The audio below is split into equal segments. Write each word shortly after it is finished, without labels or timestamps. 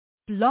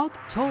Blog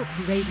Talk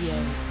Radio.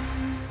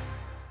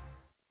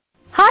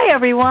 Hi,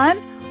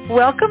 everyone.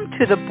 Welcome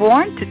to the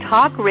Born to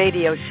Talk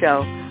radio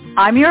show.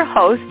 I'm your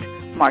host,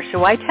 Marsha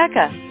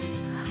Waiteka.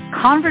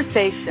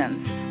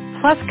 Conversations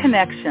plus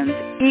connections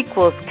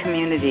equals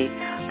community.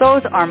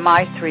 Those are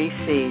my 3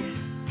 C's.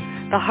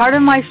 The heart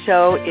of my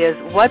show is,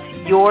 what's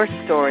your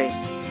story?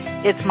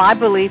 It's my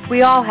belief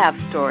we all have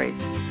stories.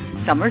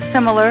 Some are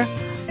similar,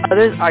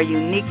 others are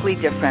uniquely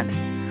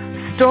different.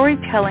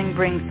 Storytelling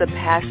brings the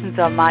passions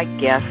of my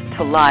guests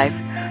to life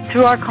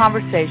through our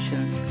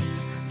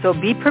conversations. So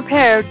be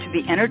prepared to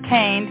be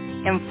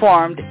entertained,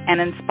 informed,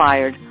 and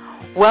inspired.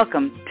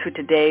 Welcome to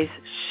today's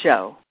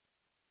show.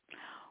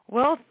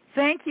 Well,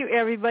 thank you,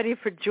 everybody,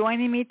 for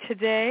joining me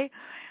today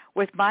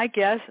with my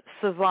guest,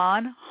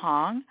 Siobhan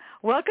Hong.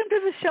 Welcome to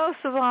the show,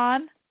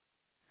 Siobhan.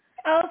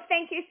 Oh,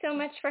 thank you so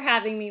much for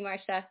having me,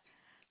 Marsha.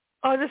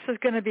 Oh, this is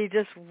going to be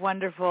just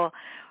wonderful.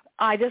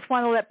 I just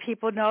want to let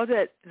people know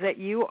that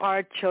you are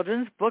a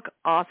children's book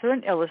author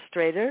and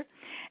illustrator,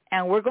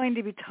 and we're going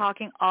to be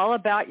talking all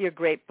about your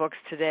great books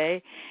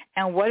today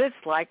and what it's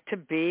like to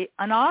be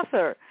an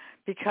author,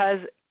 because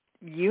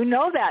you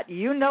know that.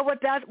 You know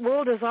what that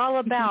world is all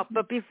about.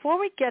 But before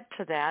we get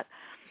to that,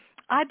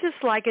 I'd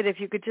just like it if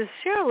you could just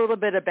share a little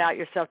bit about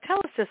yourself. Tell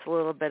us just a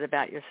little bit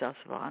about yourself,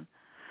 Siobhan.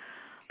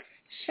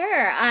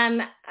 Sure.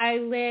 I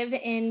live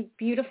in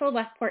beautiful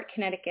Westport,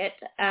 Connecticut,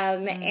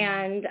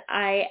 and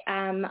I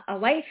am a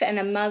wife and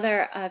a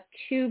mother of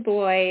 2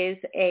 boys,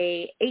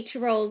 a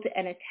 8-year-old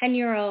and a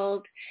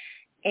 10-year-old.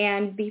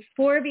 And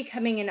before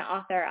becoming an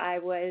author, I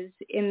was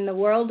in the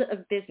world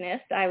of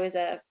business. I was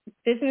a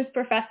business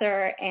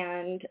professor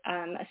and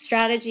a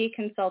strategy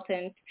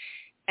consultant,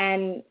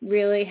 and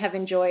really have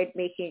enjoyed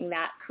making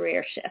that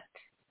career shift.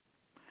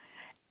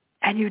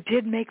 And you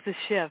did make the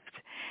shift.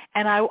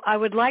 And I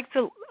would like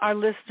our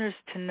listeners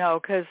to know,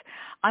 because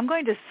I'm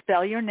going to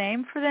spell your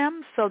name for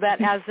them so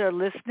that as they're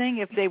listening,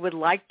 if they would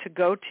like to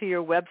go to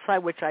your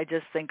website, which I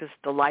just think is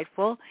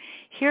delightful,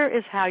 here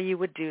is how you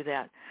would do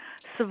that.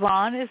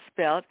 Siobhan is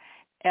spelled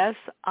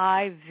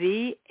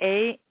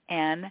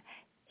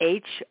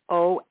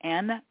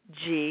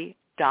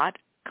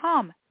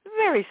SIVANHONG.com.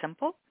 Very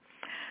simple.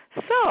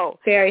 So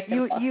very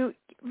simple. You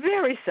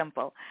very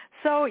simple.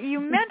 So you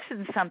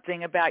mentioned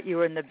something about you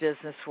were in the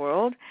business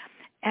world,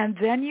 and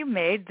then you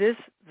made this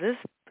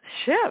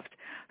shift.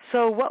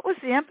 So what was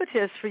the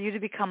impetus for you to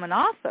become an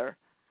author?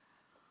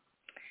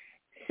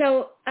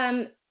 So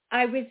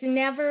I was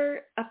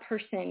never a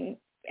person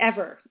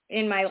ever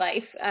in my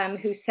life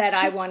who said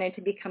I wanted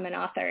to become an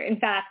author. In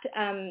fact,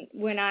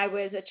 when I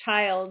was a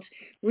child,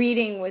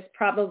 reading was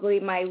probably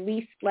my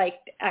least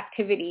liked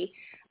activity.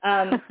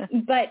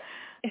 But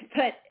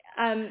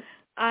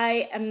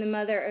I am the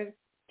mother of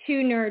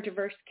 2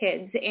 neurodiverse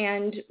kids,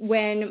 and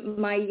when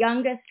my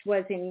oldest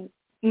was in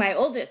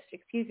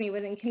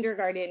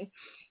kindergarten,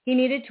 he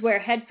needed to wear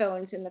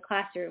headphones in the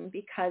classroom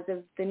because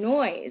of the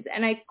noise,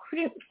 and I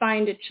couldn't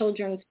find a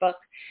children's book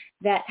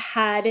that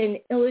had an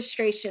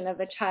illustration of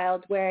a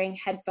child wearing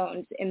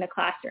headphones in the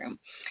classroom.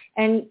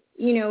 And,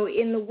 you know,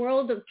 in the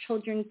world of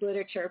children's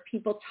literature,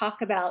 people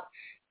talk about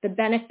the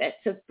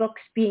benefits of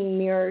books being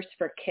mirrors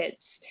for kids,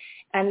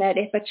 and that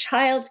if a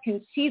child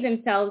can see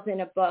themselves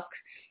in a book,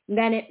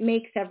 then it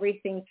makes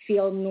everything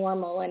feel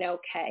normal and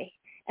okay.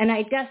 And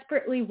I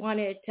desperately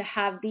wanted to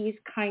have these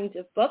kinds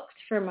of books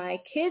for my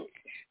kids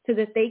so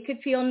that they could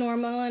feel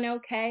normal and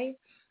okay.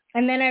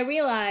 And then I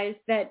realized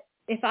that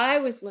if I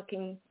was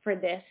looking for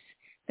this,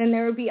 then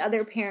there would be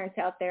other parents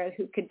out there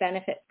who could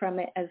benefit from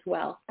it as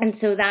well. And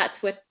so that's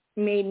what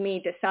made me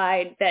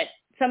decide that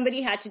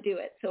somebody had to do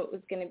it, so it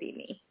was going to be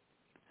me.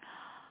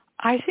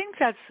 I think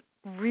that's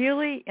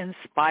really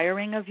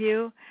inspiring of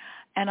you,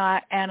 and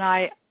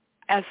I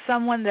as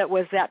someone that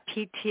was that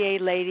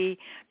PTA lady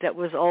that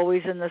was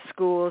always in the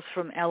schools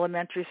from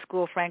elementary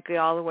school, frankly,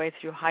 all the way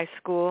through high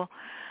school,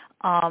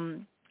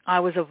 I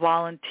was a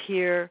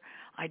volunteer.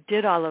 I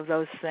did all of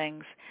those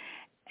things,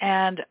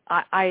 and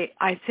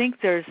I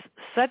think there's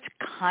such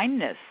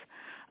kindness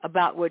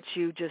about what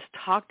you just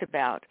talked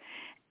about.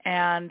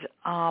 And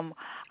I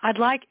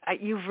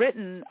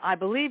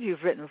believe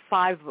you've written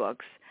 5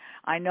 books.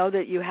 I know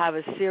that you have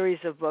a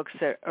series of books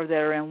that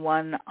are in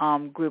one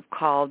group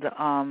called,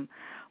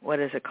 what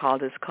is it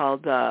called? It's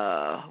called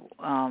the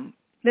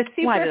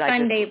Super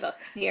Fun Day Book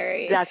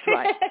series. That's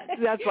right.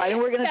 That's right. And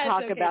we're going to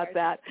talk okay, about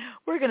that.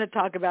 We're going to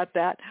talk about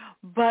that.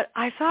 But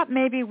I thought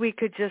maybe we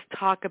could just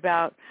talk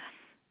about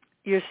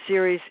your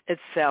series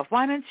itself.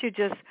 Why don't you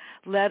just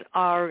let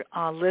our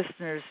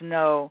listeners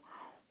know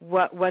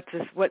what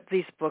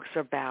these books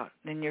are about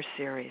in your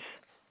series?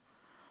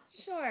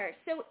 Sure.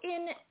 So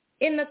in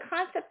the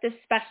concept of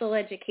special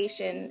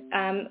education,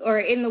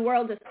 or in the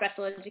world of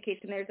special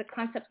education, there's a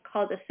concept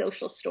called a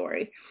social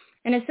story.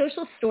 And a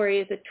social story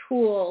is a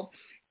tool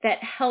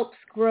that helps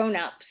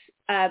grown-ups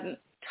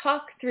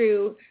talk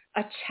through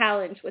a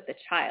challenge with the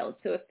child.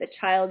 So if the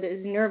child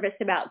is nervous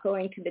about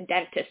going to the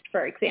dentist,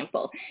 for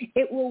example,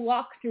 it will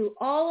walk through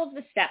all of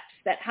the steps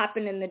that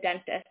happen in the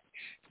dentist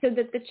so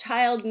that the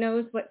child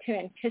knows what to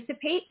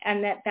anticipate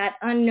and that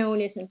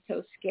unknown isn't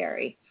so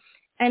scary.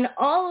 And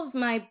all of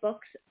my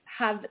books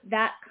have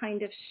that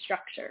kind of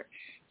structure.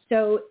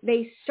 So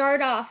they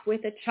start off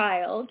with a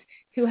child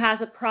who has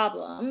a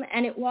problem,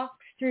 and it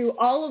walks through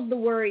all of the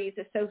worries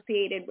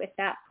associated with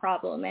that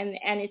problem, and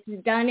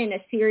it's done in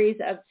a series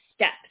of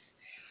steps.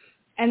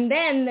 And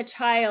then the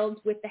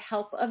child, with the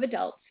help of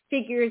adults,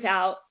 figures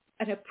out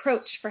an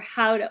approach for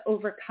how to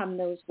overcome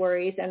those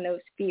worries and those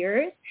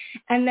fears.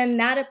 And then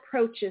that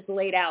approach is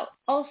laid out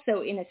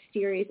also in a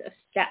series of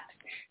steps.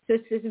 So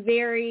it's this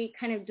very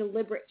kind of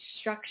deliberate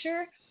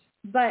structure,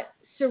 but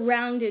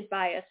surrounded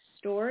by a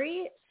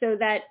story so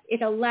that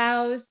it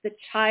allows the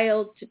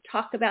child to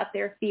talk about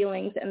their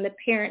feelings and the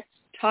parents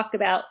talk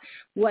about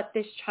what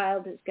this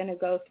child is going to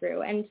go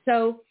through. And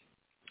so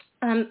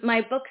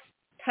my books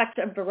touch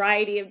a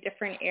variety of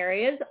different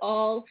areas,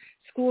 all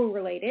school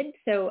related.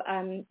 So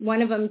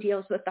one of them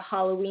deals with the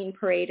Halloween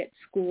parade at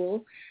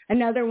school.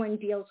 Another one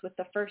deals with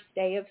the first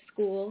day of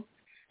school.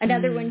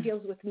 Another one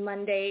deals with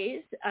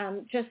Mondays,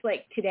 just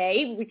like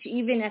today, which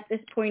even at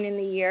this point in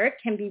the year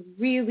can be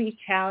really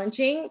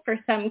challenging for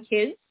some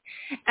kids.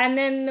 And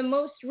then the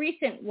most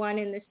recent one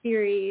in the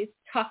series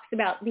talks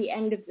about the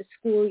end of the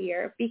school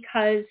year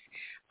because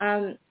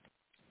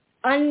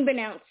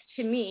unbeknownst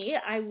to me,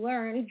 I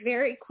learned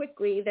very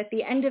quickly that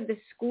the end of the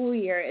school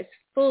year is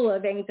full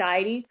of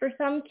anxiety for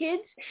some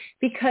kids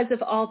because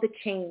of all the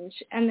change,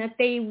 and that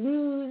they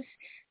lose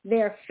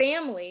their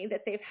family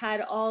that they've had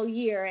all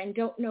year and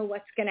don't know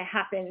what's going to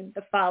happen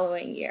the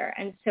following year.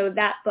 And so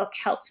that book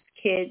helps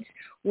kids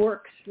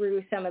work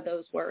through some of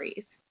those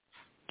worries.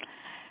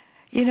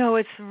 You know,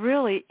 it's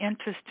really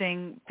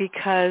interesting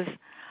because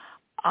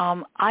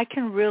I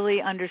can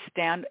really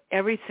understand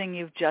everything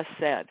you've just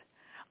said.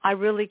 I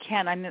really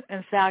can.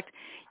 In fact,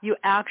 you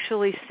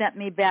actually sent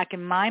me back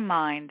in my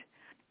mind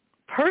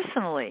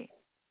personally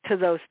to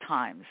those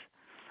times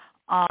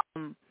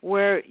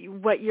where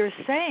what you're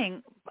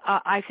saying,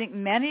 I think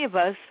many of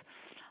us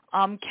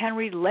can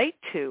relate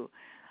to.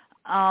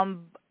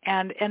 And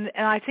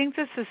I think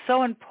this is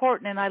so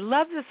important. And I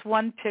love this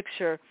one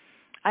picture.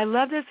 I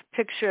love this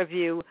picture of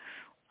you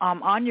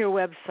on your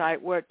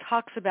website where it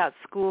talks about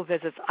school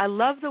visits. I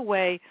love the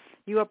way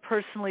you are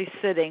personally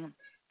sitting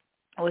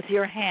with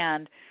your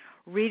hand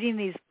reading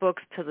these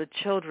books to the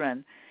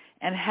children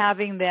and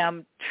having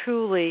them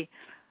truly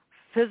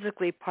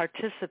physically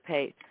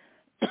participate.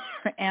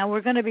 And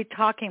we're going to be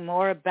talking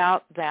more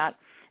about that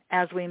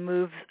as we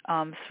move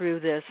through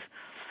this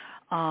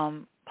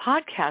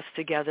podcast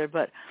together.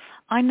 But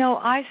I know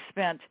I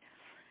spent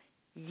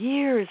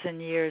years and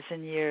years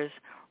and years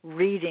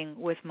reading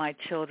with my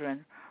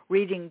children,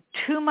 reading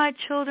to my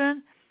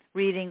children,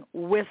 reading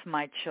with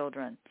my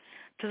children,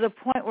 to the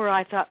point where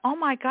I thought, oh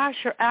my gosh,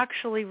 you're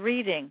actually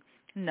reading.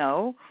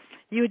 No,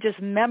 you just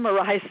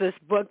memorized this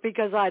book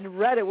because I'd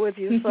read it with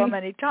you so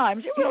many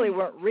times. You really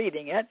weren't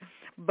reading it,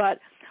 but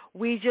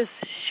we just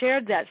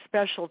shared that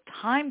special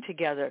time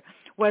together,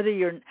 whether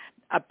you're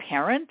a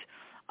parent,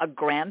 a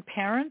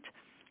grandparent,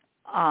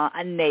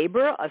 a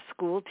neighbor, a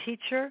school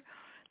teacher.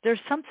 There's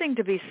something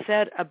to be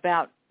said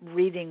about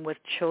reading with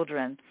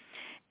children.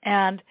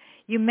 And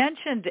you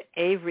mentioned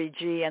Avery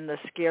G. and the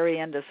scary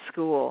end of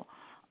school.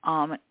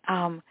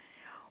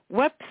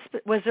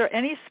 Was there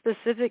any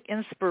specific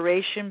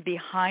inspiration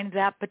behind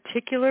that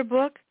particular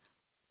book?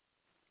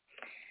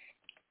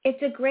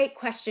 It's a great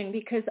question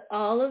because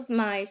all of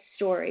my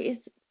stories,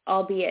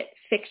 albeit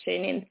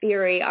fiction in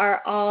theory,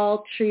 are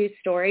all true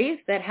stories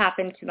that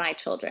happened to my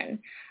children.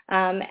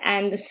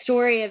 And the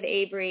story of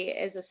Avery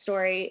is a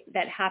story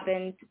that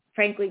happened,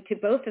 frankly, to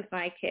both of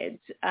my kids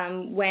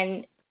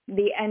when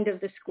the end of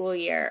the school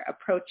year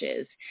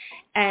approaches.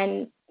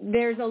 And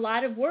there's a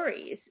lot of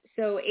worries.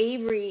 So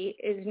Avery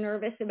is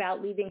nervous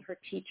about leaving her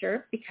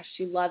teacher because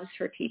she loves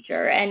her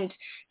teacher, and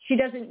she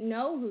doesn't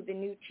know who the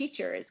new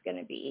teacher is going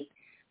to be.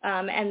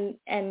 And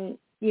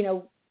you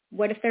know,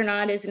 what if they're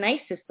not as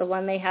nice as the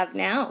one they have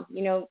now?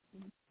 You know,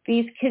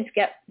 these kids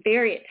get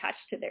very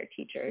attached to their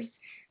teachers.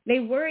 They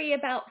worry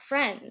about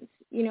friends.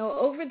 You know,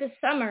 over the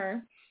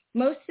summer,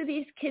 most of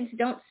these kids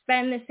don't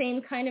spend the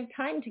same kind of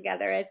time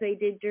together as they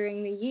did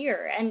during the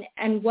year.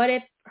 And what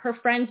if her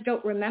friends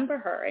don't remember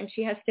her and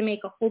she has to make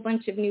a whole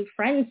bunch of new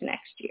friends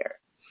next year?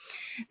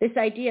 This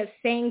idea of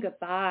saying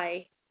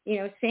goodbye, you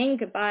know, saying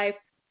goodbye,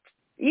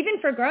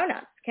 even for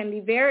grown-ups, can be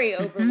very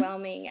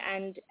overwhelming,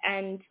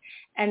 and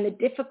the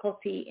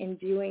difficulty in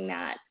doing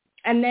that.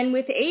 And then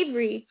with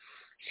Avery,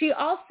 she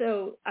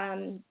also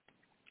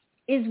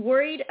is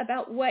worried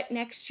about what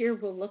next year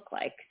will look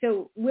like.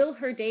 So will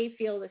her day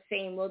feel the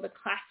same? Will the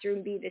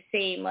classroom be the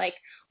same? Like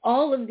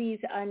all of these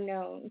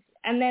unknowns.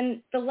 And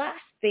then the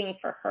last thing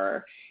for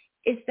her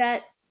is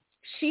that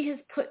she has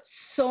put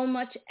so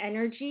much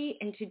energy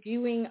into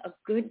doing a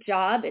good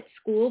job at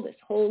school this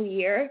whole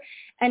year.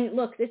 And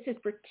look, this is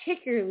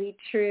particularly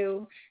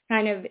true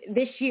kind of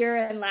this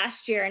year and last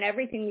year and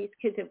everything these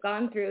kids have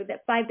gone through,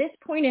 that by this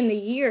point in the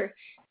year,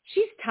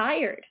 she's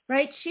tired,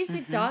 right? She's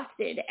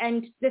exhausted.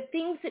 And the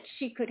things that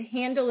she could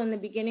handle in the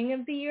beginning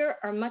of the year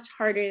are much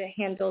harder to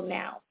handle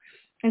now.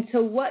 And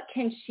so what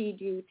can she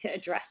do to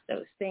address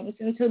those things?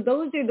 And so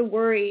those are the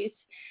worries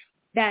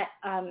that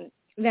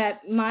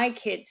that my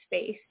kids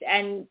faced.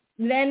 And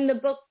then the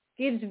book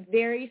gives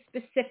very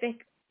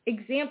specific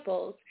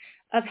examples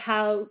of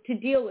how to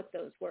deal with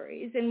those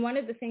worries. And one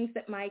of the things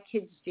that my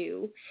kids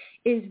do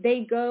is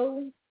they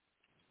go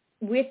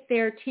with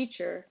their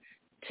teacher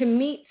to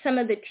meet some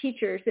of the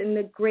teachers in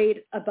the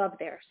grade above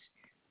theirs.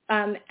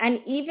 And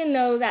even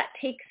though that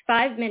takes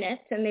 5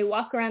 minutes and they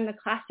walk around the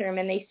classroom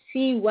and they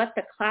see what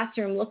the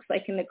classroom looks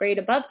like in the grade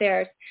above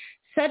theirs,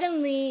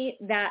 suddenly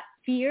that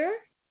fear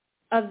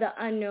of the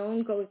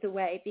unknown goes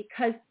away,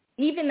 because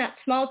even that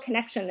small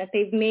connection that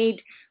they've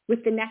made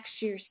with the next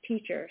year's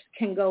teachers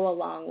can go a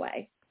long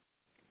way.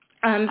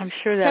 I'm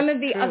sure that's some of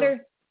the true.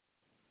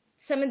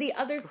 Some of the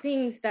other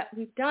things that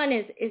we've done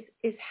is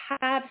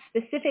have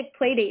specific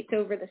play dates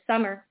over the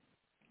summer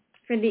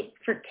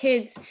for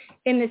kids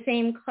in the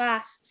same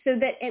class, so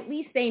that at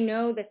least they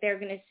know that they're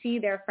going to see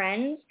their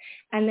friends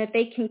and that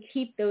they can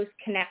keep those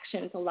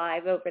connections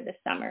alive over the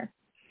summer.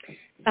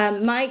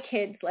 My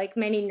kids, like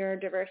many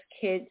neurodiverse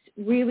kids,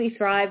 really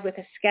thrive with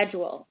a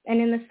schedule.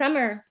 And in the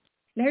summer,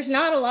 there's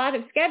not a lot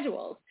of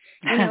schedules.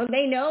 You know,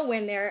 they know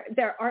when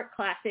their art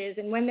class is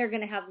and when they're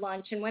going to have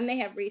lunch and when they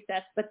have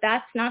recess, but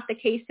that's not the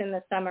case in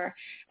the summer.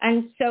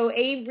 And so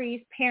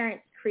Avery's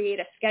parents create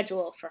a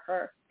schedule for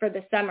her for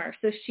the summer,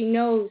 so she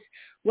knows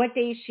what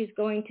days she's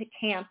going to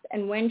camp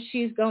and when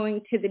she's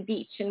going to the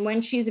beach and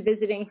when she's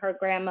visiting her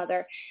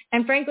grandmother,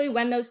 and frankly,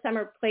 when those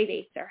summer play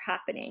dates are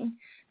happening.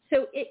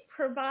 So it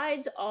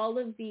provides all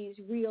of these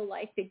real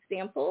life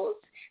examples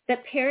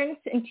that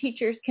parents and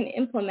teachers can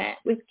implement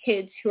with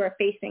kids who are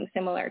facing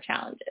similar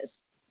challenges.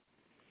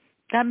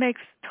 That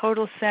makes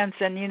total sense.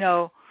 And, you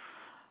know,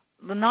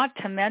 not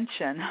to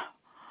mention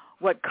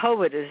what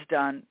COVID has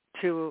done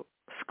to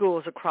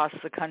schools across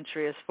the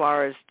country as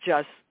far as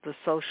just the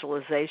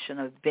socialization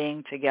of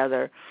being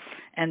together.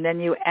 And then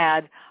you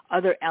add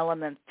other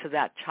elements to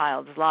that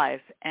child's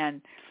life.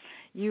 And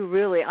you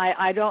really,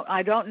 I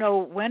don't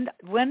know,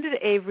 when did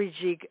Avery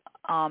G.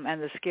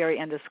 And the Scary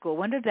End of School,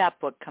 when did that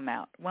book come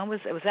out?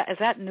 Is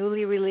that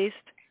newly released?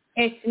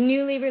 It's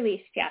newly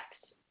released, yes.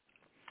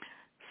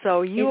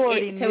 So you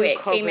already knew so it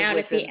COVID came out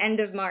was at the end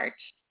of March.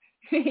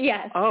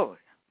 Yes. Oh,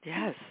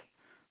 yes.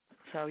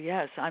 So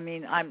yes, I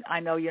mean, I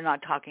know you're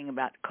not talking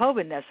about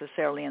COVID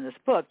necessarily in this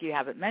book. You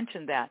haven't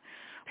mentioned that.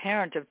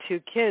 Parent of 2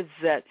 kids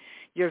that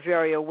you're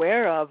very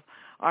aware of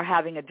are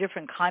having a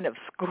different kind of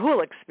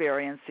school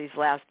experience these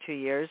last 2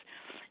 years.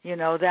 You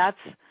know, that's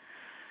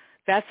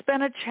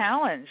been a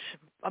challenge.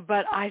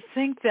 But I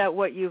think that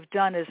what you've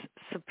done is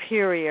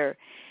superior.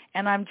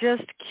 And I'm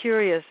just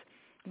curious,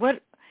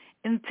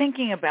 in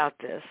thinking about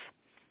this,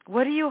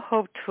 what do you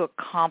hope to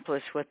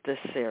accomplish with this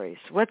series?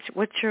 What's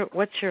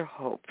your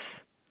hopes?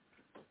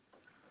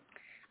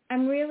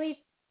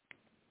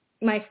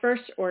 My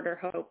first order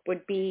hope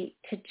would be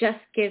to just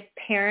give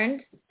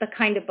parents the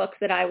kind of books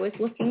that I was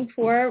looking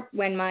for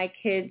when my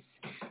kids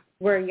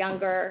were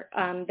younger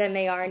than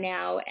they are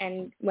now,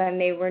 and when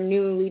they were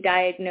newly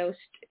diagnosed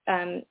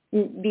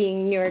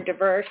being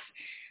neurodiverse.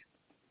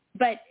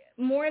 But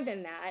more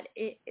than that,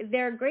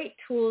 they're great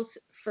tools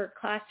for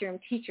classroom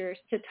teachers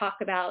to talk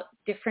about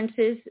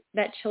differences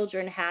that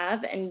children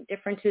have and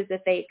differences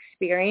that they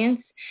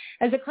experience.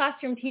 As a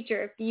classroom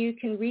teacher, if you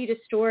can read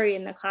a story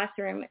in the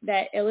classroom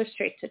that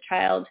illustrates a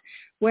child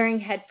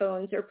wearing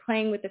headphones or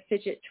playing with a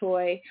fidget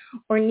toy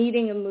or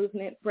needing a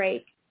movement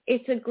break,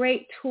 it's a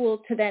great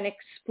tool to then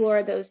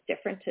explore those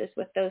differences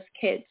with those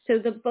kids. So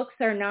the books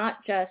are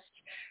not just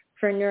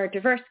for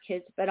neurodiverse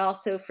kids, but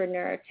also for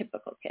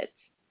neurotypical kids.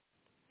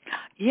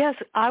 Yes,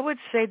 I would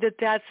say that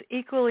that's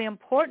equally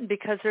important,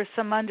 because there's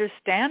some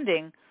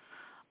understanding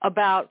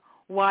about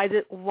why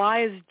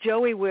is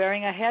Joey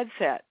wearing a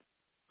headset.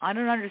 I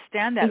don't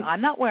understand that.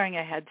 I'm not wearing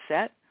a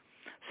headset.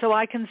 So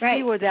I can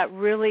see where that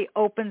really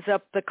opens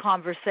up the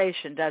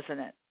conversation, doesn't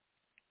it?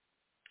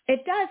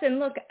 It does. And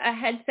look, a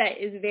headset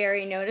is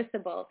very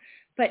noticeable.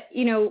 But,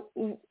 you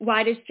know,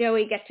 why does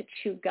Joey get to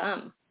chew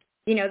gum?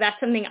 You know, that's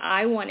something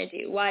I want to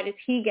do. Why does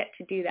he get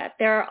to do that?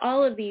 There are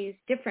all of these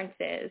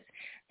differences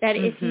that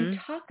if you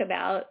talk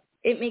about,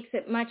 it makes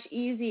it much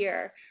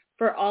easier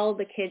for all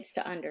the kids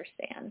to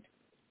understand.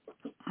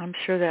 I'm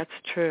sure that's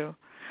true.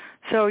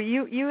 So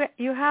you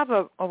have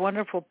a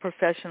wonderful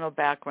professional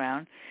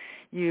background.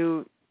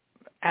 You,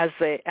 as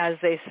they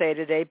say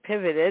today,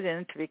 pivoted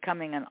into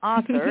becoming an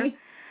author.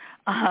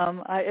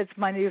 It's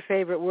my new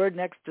favorite word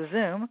next to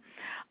Zoom.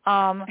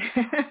 So,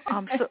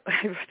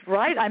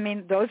 right? I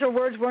mean, those are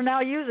words we're now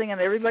using, and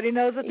everybody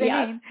knows what they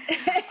mean.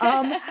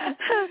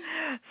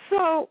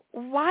 So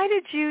why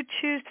did you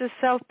choose to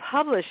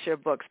self-publish your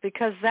books?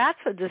 Because that's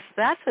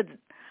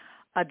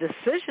a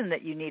decision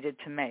that you needed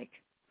to make?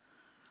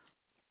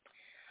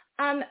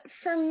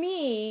 For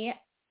me,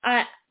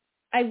 I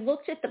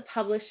looked at the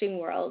publishing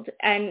world,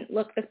 and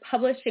look, the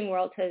publishing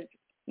world has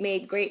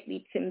made great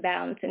leaps and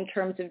bounds in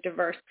terms of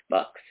diverse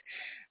books.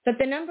 But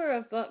the number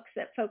of books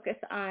that focus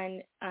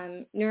on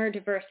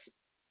neurodiverse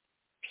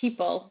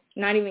people,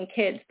 not even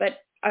kids, but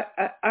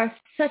are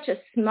such a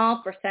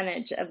small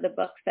percentage of the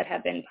books that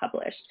have been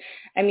published.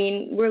 I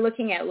mean, we're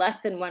looking at less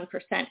than 1%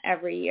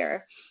 every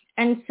year.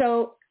 And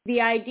so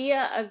the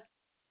idea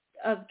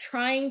of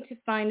trying to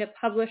find a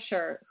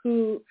publisher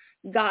who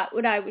got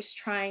what I was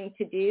trying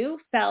to do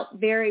felt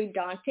very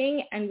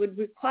daunting and would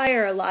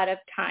require a lot of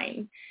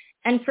time.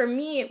 And for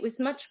me, it was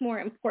much more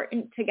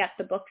important to get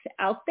the books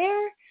out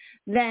there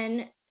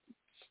than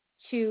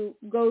to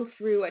go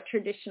through a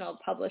traditional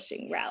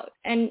publishing route.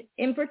 And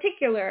in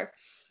particular,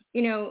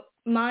 you know,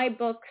 my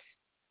books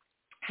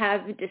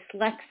have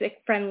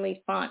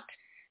dyslexic-friendly font,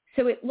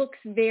 so it looks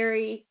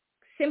very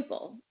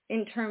simple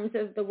in terms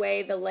of the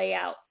way the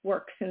layout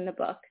works in the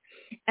book.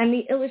 And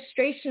the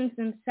illustrations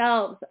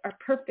themselves are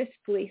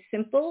purposefully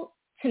simple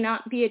to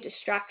not be a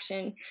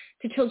distraction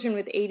to children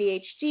with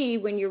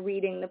ADHD when you're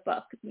reading the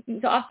book.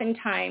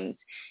 Oftentimes,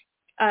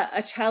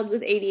 a child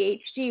with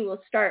ADHD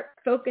will start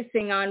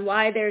focusing on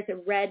why there's a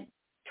red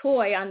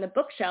toy on the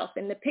bookshelf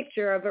in the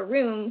picture of a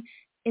room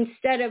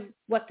instead of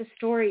what the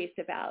story is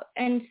about.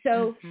 And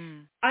so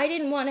I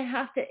didn't want to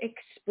have to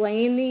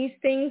explain these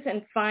things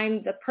and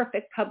find the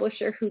perfect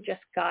publisher who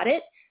just got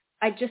it.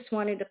 I just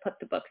wanted to put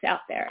the books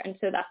out there. And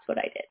so that's what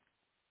I did.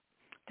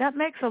 That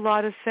makes a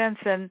lot of sense.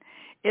 And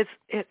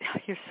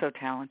you're so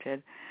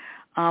talented.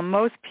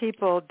 Most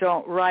people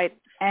don't write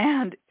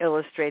and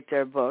illustrate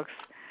their books.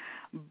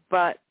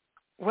 But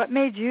what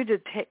made you to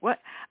take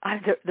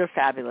they're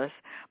fabulous.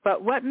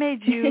 But what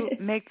made you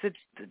make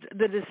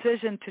the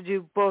decision to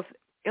do both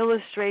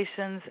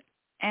illustrations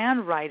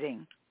and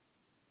writing?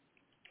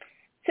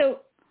 So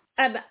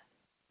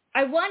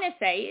I want to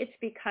say it's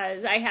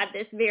because I had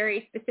this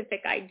very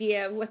specific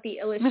idea of what the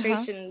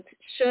illustrations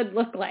should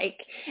look like.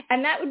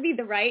 And that would be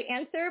the right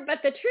answer. But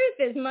the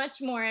truth is much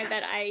more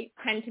that I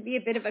tend to be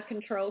a bit of a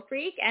control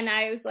freak. And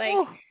I was like,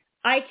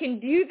 I can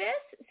do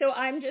this, so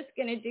I'm just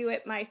going to do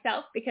it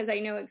myself because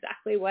I know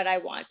exactly what I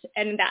want.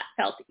 And that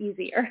felt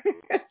easier.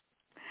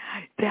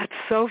 That's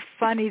so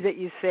funny that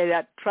you say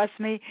that. Trust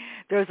me,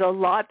 there's a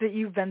lot that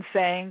you've been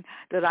saying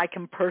that I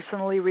can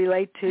personally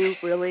relate to,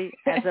 really,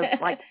 as of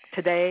like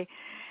today.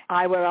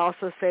 I would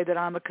also say that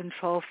I'm a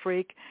control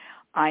freak.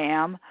 I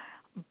am.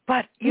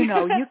 But, you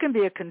know, you can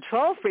be a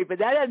control freak, but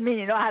that doesn't mean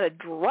you know how to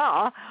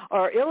draw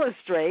or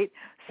illustrate.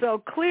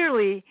 So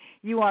clearly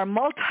you are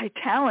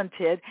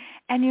multi-talented.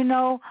 And, you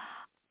know,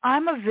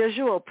 I'm a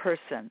visual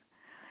person.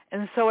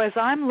 And so as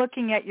I'm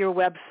looking at your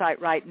website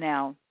right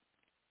now,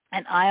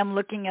 and I am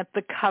looking at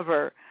the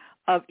cover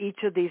of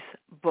each of these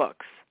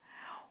books,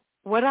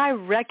 what I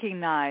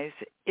recognize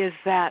is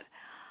that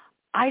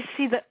I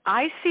see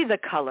the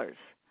colors.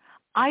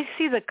 I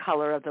see the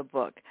color of the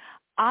book.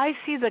 I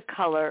see the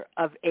color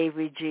of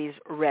Avery G's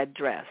red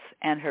dress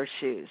and her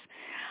shoes.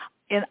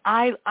 And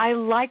I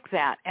like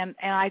that. And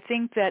I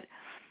think that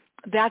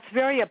that's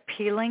very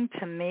appealing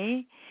to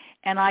me.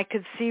 And I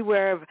could see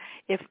where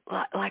it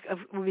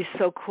would be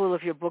so cool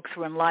if your books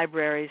were in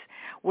libraries,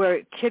 where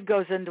a kid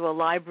goes into a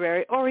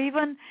library, or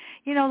even,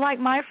 you know, like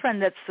my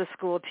friend that's the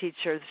school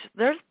teacher.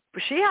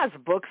 She has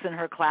books in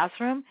her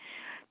classroom.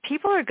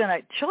 Children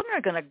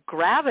are going to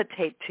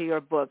gravitate to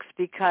your books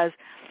because,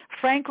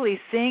 frankly,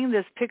 seeing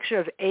this picture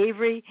of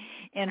Avery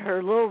in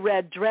her little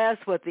red dress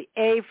with the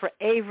A for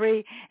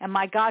Avery, and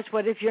my gosh,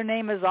 what if your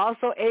name is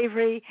also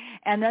Avery?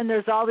 And then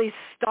there's all these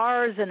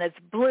stars, and it's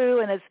blue,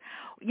 and it's,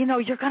 you know,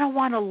 you're going to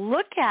want to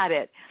look at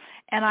it.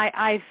 And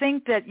I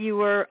think that you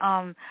were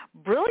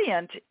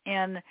brilliant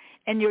in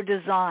your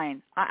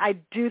design. I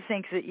do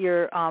think that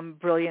you're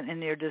brilliant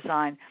in your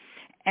design.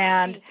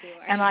 And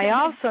I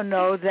also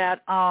know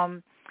that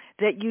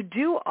that you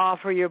do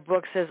offer your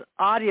books as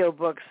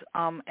audiobooks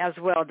as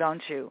well,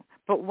 don't you?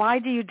 But why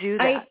do you do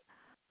that?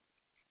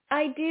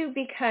 I do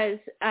because,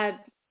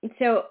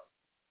 so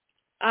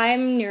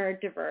I'm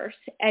neurodiverse,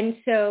 and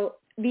so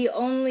the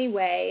only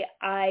way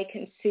I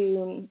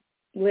consume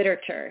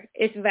literature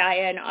is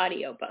via an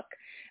audiobook,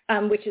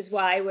 which is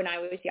why when I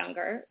was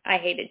younger, I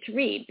hated to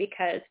read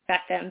because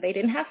back then they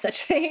didn't have such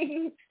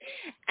things.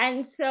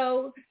 And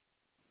so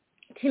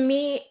to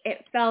me,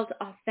 it felt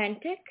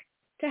authentic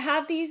to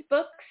have these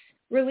books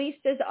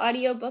released as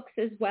audiobooks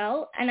as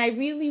well. And I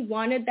really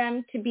wanted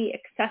them to be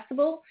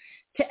accessible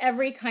to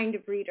every kind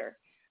of reader.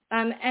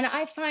 And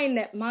I find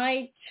that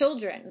my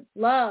children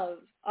love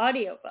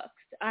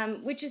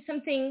audiobooks, which is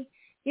something,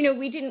 you know,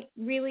 we didn't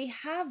really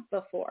have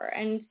before.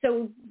 And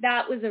so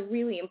that was a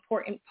really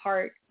important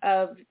part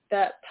of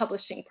the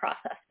publishing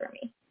process for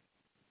me.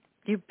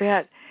 You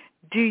bet.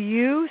 Do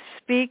you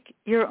speak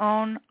your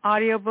own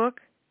audiobook?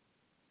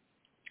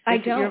 I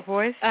don't. Your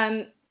voice?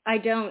 I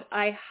don't.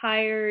 I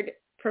hired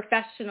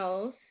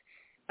professionals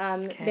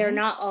They're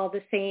not all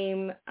the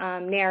same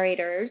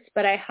narrators,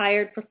 but I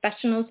hired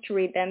professionals to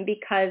read them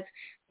because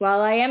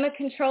while I am a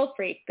control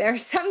freak, there are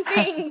some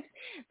things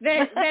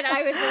that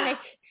I was like,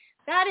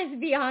 that is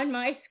beyond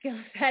my skill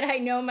set. I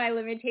know my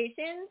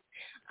limitations.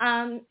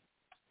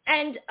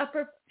 And a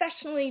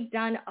professionally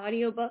done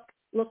audiobook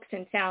looks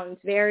and sounds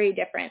very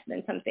different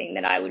than something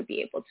that I would be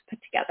able to put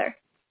together.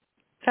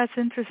 That's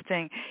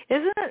interesting.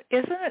 Isn't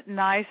it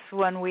nice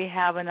when we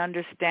have an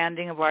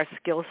understanding of our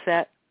skill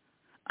set?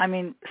 I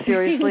mean,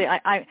 seriously,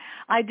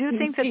 I do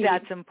think that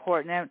that's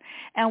important,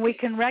 and we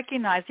can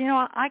recognize,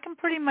 I can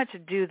pretty much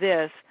do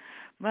this,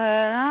 but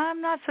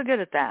I'm not so good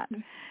at that.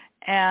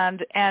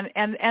 And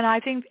I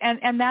think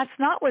and that's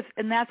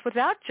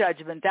without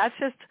judgment. That's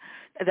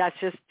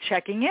just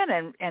checking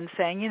in and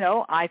saying,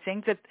 I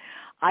think that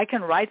I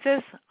can write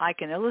this, I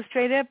can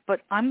illustrate it,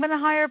 but I'm going to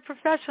hire a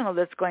professional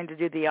that's going to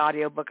do the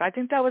audiobook. I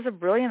think that was a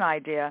brilliant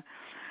idea.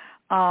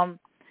 So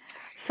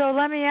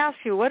let me ask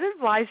you, what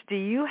advice do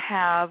you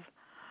have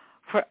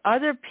for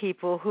other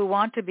people who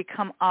want to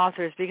become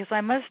authors? Because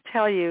I must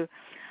tell you,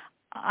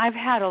 I've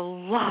had a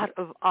lot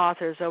of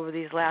authors over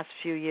these last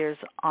few years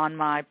on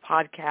my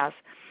podcast,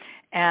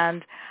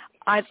 and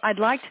I'd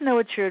like to know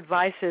what your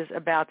advice is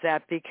about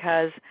that,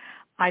 because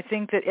I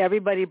think that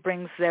everybody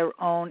brings their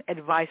own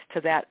advice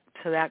to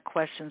that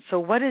question. So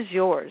what is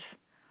yours?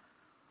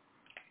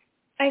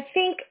 I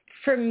think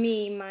for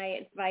me, my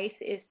advice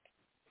is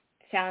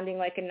sounding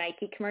like a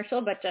Nike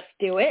commercial, but just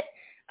do it.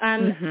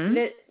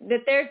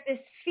 That there's this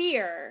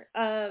fear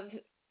of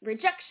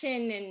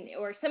rejection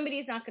or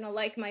somebody's not going to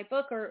like my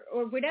book or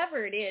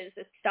whatever it is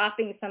that's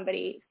stopping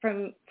somebody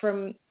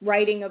from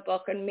writing a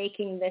book and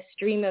making this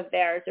dream of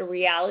theirs a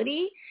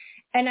reality.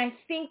 And I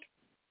think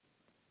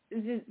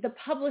the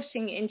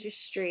publishing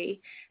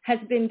industry has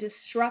been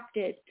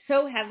disrupted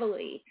so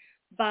heavily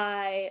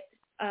by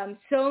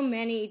so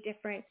many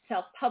different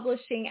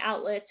self-publishing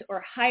outlets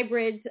or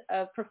hybrids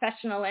of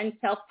professional and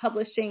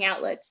self-publishing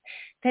outlets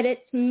that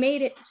it's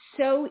made it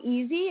so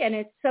easy, and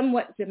it's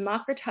somewhat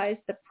democratized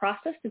the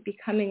process of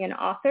becoming an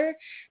author,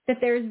 that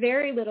there's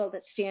very little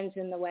that stands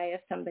in the way of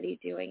somebody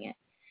doing it.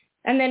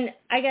 And then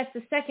I guess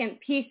the second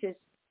piece is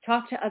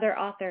talk to other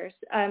authors.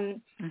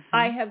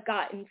 I have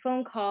gotten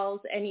phone calls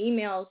and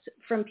emails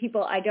from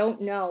people I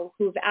don't know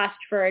who've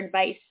asked for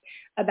advice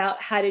about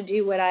how to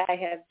do what I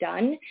have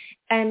done.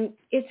 And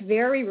it's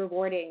very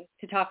rewarding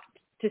to talk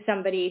to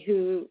somebody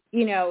who,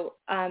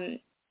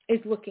 is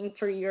looking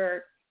for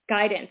your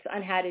guidance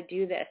on how to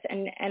do this.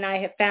 And I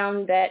have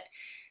found that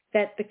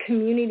the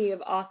community of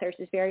authors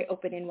is very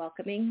open and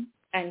welcoming.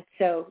 And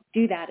so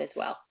do that as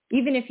well,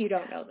 even if you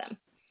don't know them.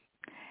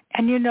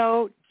 And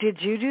did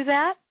you do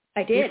that?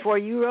 I did. Before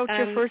you wrote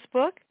your first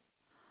book?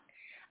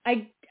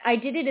 I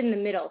did it in the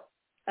middle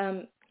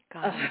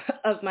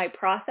of my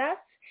process.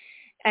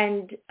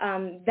 And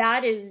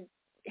that is,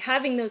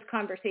 having those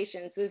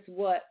conversations was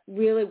what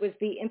really was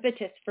the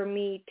impetus for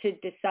me to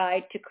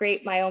decide to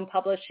create my own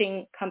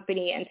publishing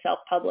company and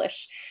self-publish.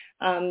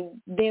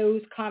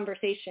 Those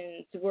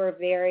conversations were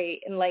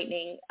very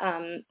enlightening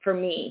for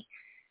me.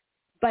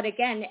 But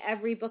again,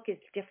 every book is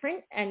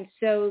different. And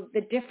so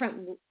the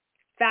different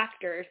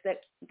factors that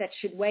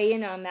should weigh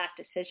in on that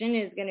decision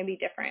is going to be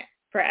different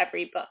for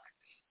every book.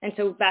 And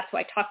so that's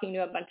why talking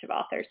to a bunch of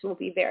authors will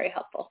be very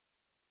helpful.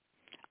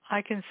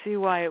 I can see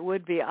why it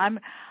would be. I'm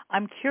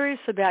curious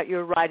about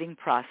your writing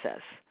process.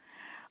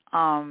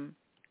 Do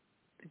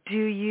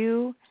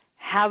you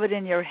have it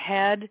in your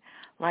head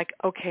like,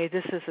 okay,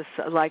 this is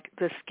like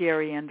the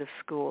scary end of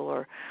school,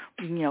 or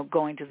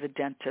going to the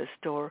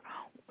dentist, or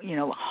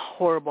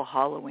horrible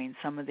Halloween,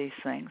 some of these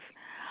things?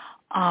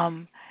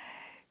 Does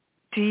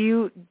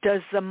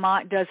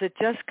it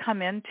just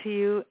come into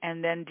you,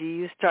 and then do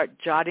you start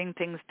jotting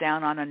things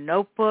down on a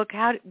notebook?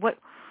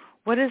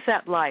 What is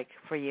that like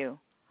for you?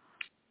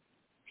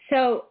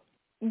 So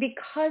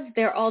because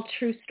they're all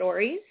true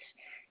stories,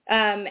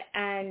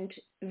 and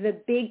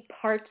the big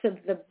parts of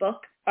the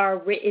book are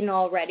written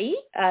already,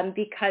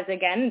 because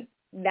again,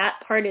 that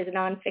part is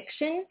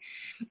nonfiction,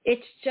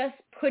 it's just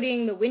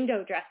putting the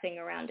window dressing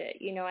around it.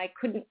 I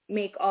couldn't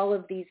make all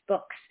of these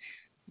books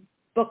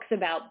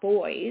about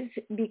boys,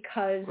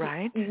 because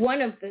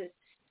one of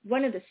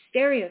the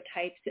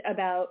stereotypes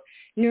about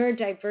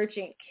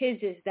neurodivergent kids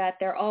is that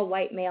they're all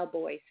white male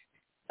boys.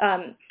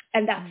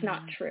 And that's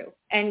not true.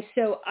 And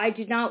so I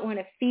did not want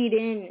to feed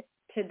in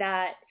to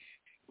that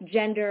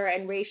gender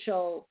and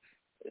racial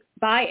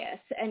bias.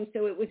 And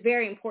so it was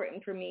very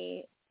important for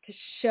me to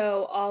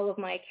show all of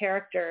my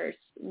characters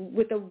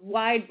with a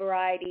wide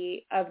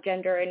variety of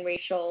gender and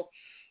racial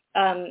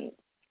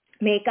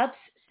makeups,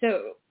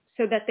 so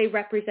that they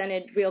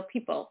represented real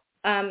people.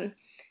 And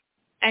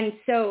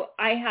so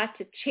I had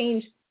to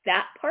change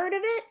that part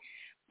of it,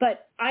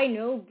 but I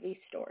know these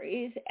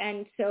stories.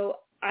 And so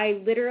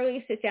I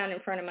literally sit down in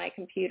front of my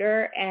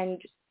computer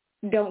and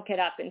don't get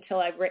up until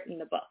I've written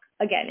the book.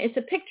 Again, it's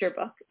a picture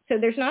book, so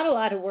there's not a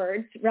lot of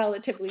words,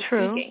 relatively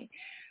speaking.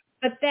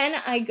 But then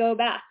I go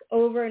back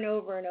over and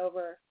over and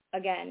over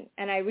again,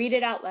 and I read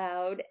it out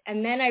loud,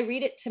 and then I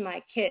read it to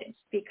my kids,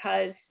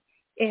 because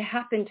it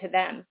happened to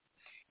them.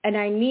 And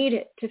I need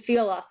it to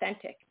feel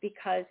authentic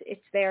because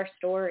it's their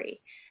story.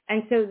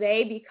 And so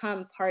they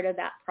become part of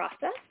that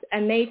process,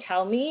 and they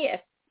tell me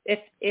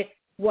if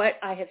what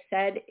I have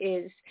said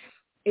is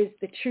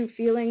the true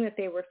feeling that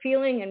they were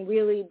feeling and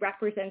really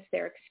represents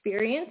their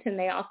experience. And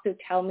they also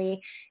tell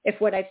me if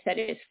what I've said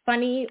is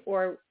funny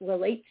or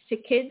relates to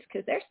kids,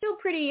 because they're still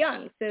pretty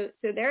young. So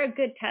they're a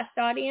good test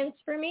audience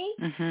for me.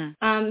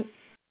 Mm-hmm.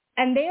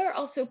 And they are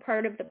also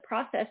part of the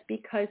process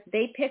because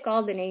they pick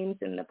all the names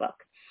in the book.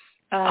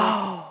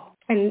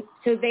 And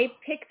so they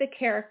pick the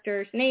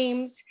characters'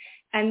 names,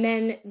 and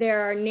then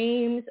there are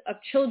names of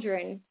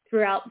children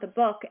throughout the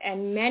book,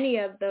 and many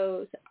of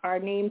those are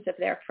names of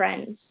their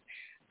friends.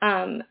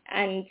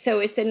 And so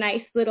it's a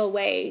nice little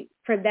way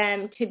for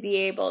them to be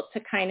able to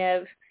kind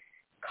of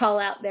call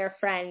out their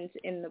friends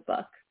in the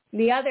book.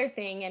 The other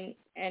thing,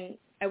 and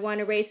I want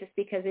to raise this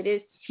because it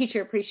is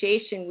Teacher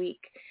Appreciation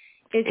Week,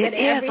 is that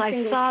every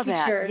single I saw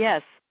teacher, that.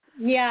 Yes.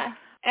 Yeah,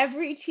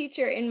 every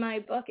teacher in my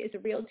book is a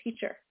real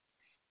teacher.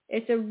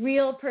 It's a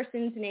real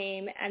person's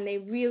name, and they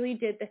really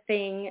did the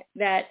thing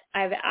that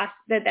I've asked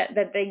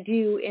that they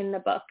do in the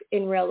book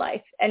in real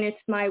life. And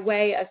it's my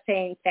way of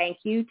saying thank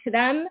you to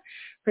them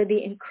for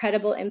the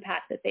incredible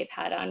impact that they've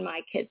had on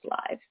my kids'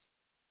 lives.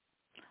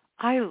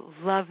 I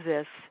love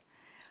this.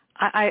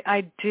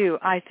 I do.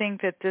 I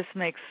think that this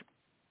makes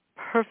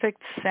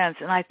perfect sense,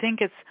 and I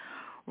think it's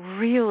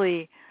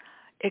really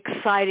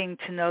exciting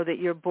to know that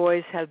your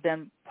boys have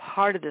been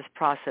part of this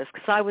process,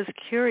 because I was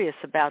curious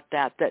about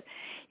that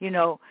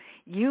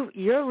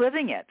you're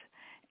living it,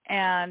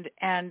 and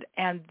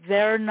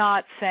they're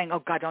not saying,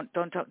 oh God,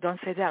 don't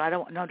say that,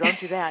 don't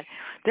do that.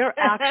 They're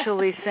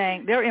actually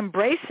saying, they're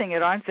embracing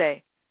it, aren't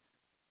they?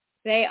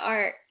 They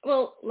are.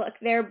 Well, look,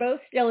 they're both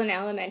still in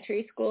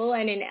elementary school,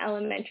 and in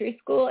elementary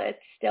school it's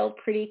still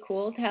pretty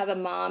cool to have a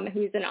mom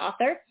who's an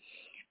author.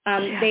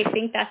 They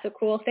think that's a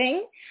cool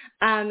thing.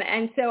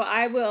 And so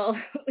I will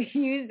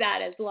use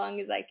that as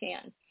long as I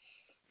can.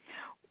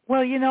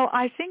 Well,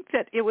 I think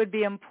that it would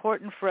be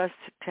important for us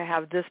to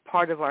have this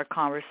part of our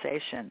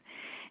conversation,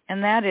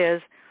 and that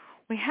is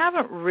we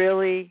haven't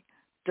really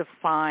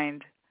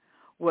defined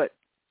what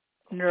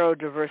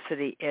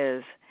neurodiversity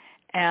is.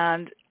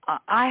 And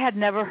I had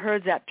never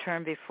heard that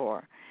term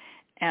before,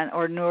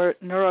 or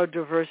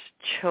neurodiverse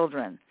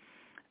children.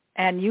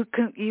 And you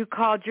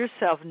called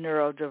yourself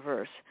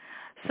neurodiverse.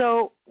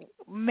 So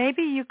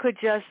maybe you could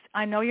just,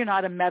 I know you're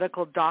not a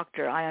medical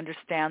doctor, I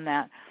understand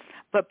that,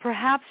 but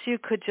perhaps you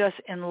could just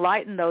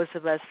enlighten those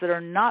of us that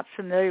are not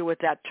familiar with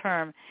that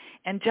term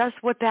and just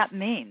what that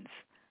means.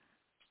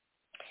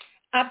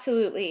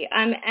 Absolutely.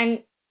 And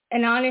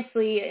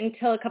honestly,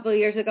 until a couple of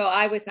years ago,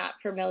 I was not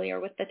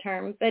familiar with the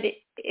term, but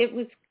it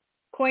was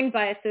coined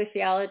by a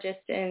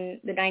sociologist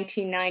in the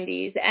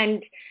 1990s.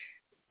 And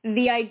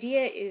the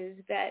idea is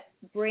that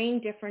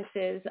brain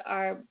differences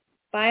are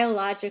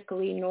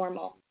biologically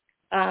normal,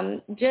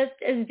 just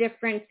as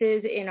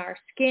differences in our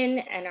skin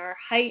and our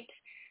height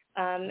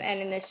and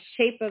in the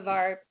shape of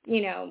our,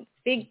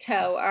 big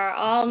toe are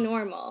all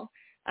normal.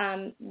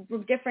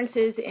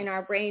 Differences in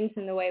our brains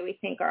and the way we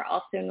think are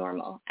also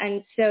normal.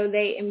 And so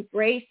they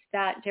embrace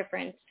that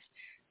difference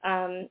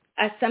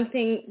as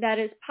something that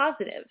is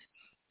positive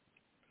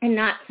and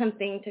not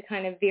something to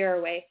kind of veer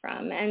away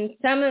from. And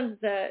some of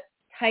the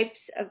types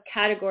of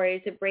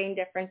categories of brain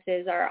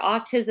differences are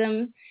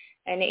autism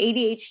and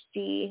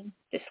ADHD,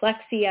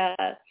 dyslexia,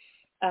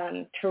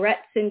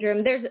 Tourette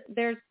syndrome.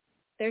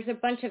 There's a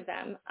bunch of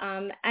them,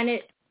 and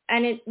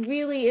it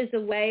really is a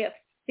way of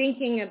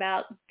thinking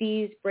about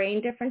these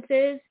brain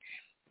differences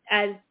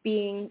as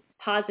being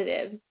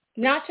positive,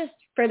 not just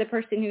for the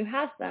person who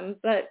has them,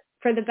 but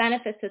for the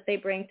benefits that they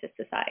bring to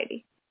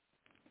society.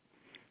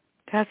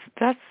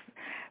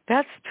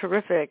 That's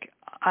terrific.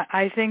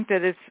 I think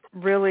that it's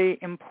really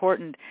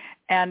important.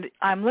 And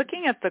I'm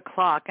looking at the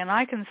clock, and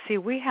I can see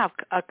we have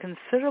a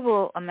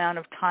considerable amount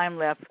of time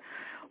left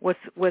with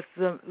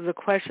the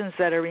questions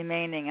that are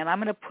remaining. And I'm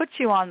going to put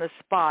you on the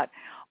spot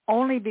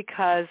only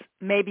because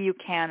maybe you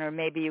can or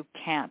maybe you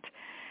can't.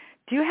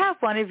 Do you have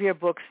one of your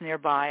books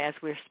nearby as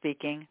we're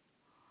speaking?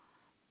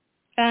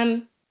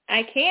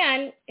 I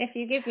can, if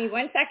you give me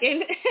 1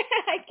 second.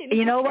 I can.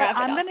 You know what?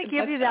 I'm going to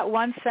give you that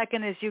 1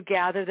 second as you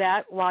gather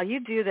that. While you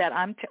do that,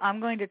 I'm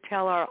going to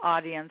tell our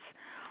audience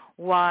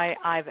why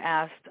I've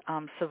asked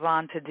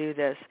Sivan to do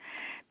this,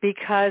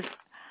 because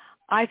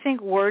I think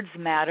words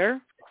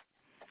matter,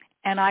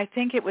 and I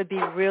think it would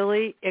be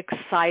really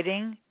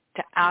exciting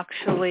to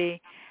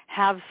actually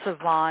have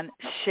Sivan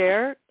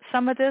share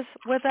some of this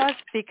with us,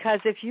 because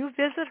if you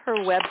visit her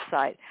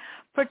website,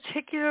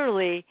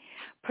 particularly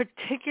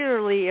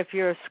if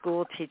you're a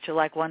school teacher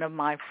like one of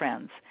my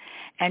friends,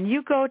 and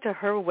you go to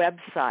her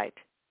website,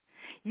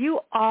 you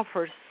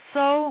offer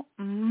so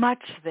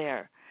much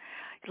there.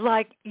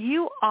 Like,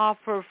 you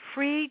offer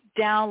free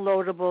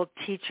downloadable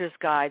teacher's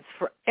guides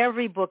for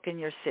every book in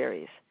your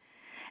series.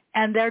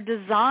 And they're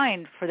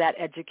designed for that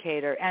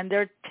educator, and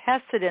they're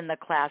tested in the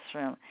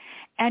classroom.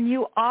 And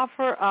you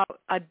offer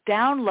a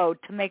download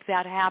to make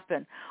that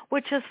happen,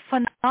 which is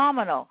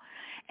phenomenal.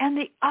 And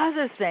the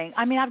other thing,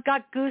 I mean, I've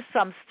got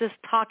goosebumps just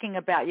talking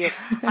about you.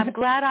 I'm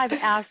glad I've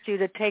asked you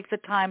to take the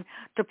time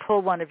to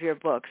pull one of your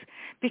books,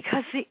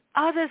 because the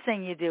other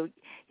thing you do,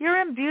 you're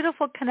in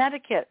beautiful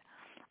Connecticut.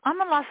 I'm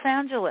in Los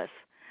Angeles.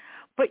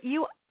 But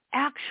you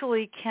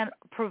actually can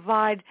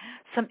provide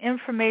some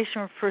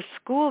information for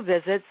school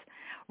visits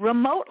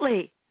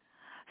remotely.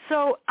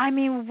 So, I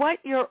mean, what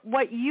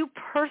you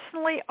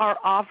personally are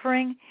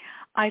offering,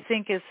 I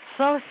think, is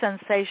so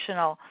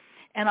sensational.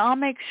 And I'll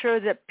make sure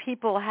that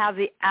people have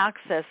the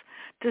access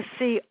to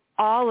see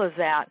all of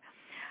that.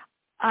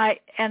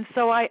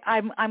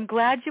 I'm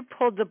glad you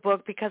pulled the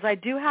book, because I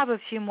do have a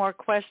few more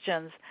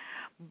questions.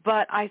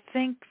 But I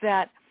think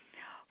that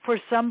for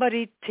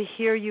somebody to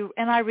hear you,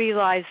 and I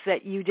realize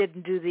that you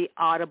didn't do the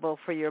Audible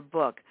for your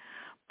book,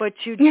 but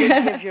you did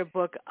give your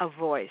book a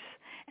voice.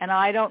 And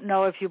I don't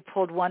know if you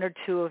pulled one or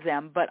two of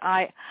them, but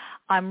I'm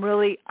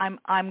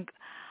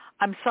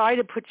sorry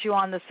to put you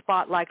on the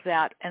spot like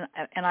that,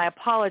 and I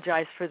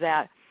apologize for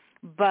that.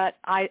 But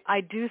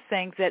I do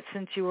think that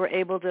since you were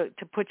able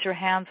to put your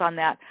hands on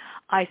that,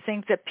 I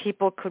think that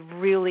people could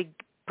really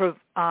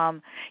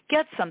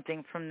get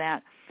something from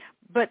that.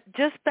 But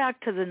just back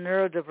to the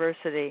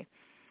neurodiversity,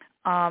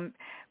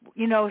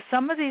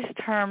 some of these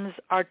terms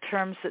are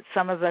terms that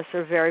some of us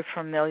are very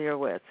familiar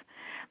with.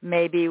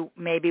 Maybe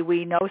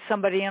we know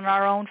somebody in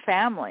our own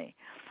family.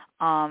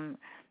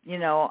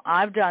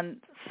 I've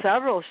done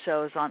several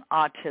shows on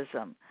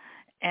autism,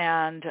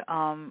 and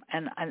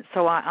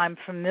so I'm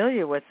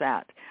familiar with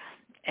that.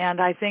 And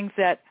I think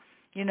that,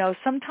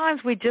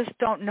 sometimes we just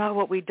don't know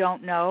what we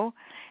don't know,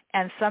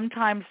 and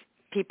sometimes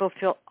people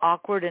feel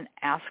awkward in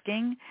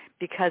asking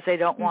because they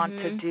don't want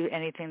to do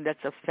anything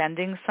that's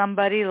offending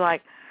somebody,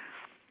 like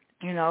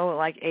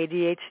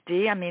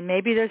ADHD. I mean,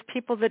 maybe there's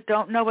people that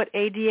don't know what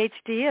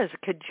ADHD is.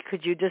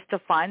 Could you just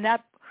define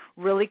that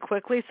really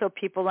quickly so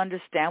people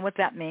understand what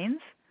that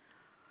means?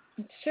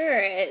 Sure.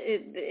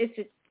 It's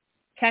a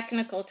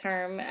technical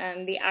term.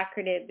 The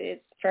acronym is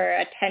for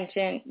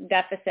Attention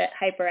Deficit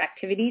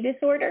Hyperactivity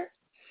Disorder.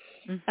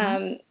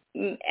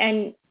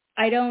 And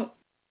I don't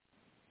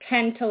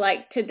tend to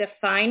like to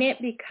define it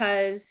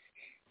because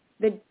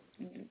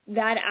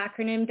that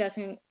acronym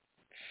doesn't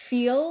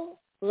feel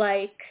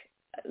like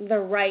the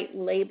right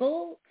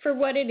label for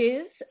what it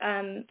is.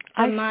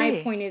 From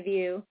my point of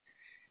view,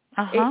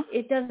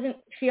 it doesn't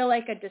feel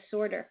like a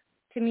disorder.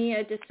 To me,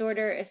 a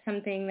disorder is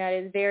something that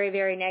is very,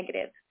 very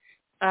negative.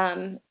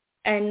 And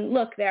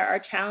look, there are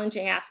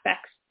challenging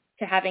aspects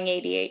to having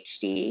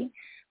ADHD,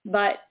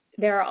 but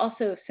there are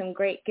also some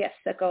great gifts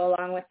that go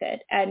along with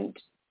it. And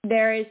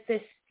there is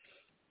this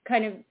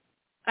kind of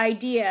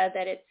idea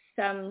that it's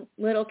some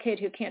little kid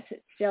who can't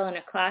sit still in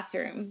a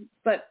classroom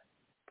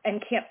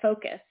and can't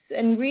focus.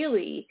 And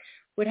really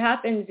what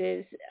happens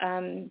is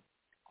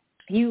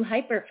you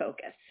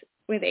hyper-focus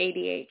with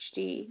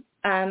ADHD,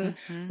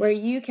 where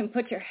you can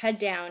put your head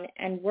down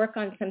and work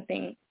on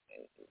something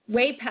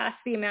way past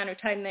the amount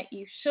of time that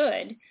you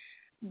should,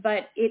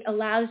 but it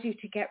allows you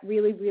to get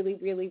really, really,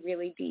 really,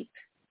 really deep.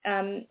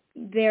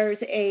 There's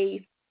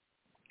a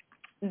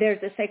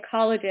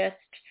psychologist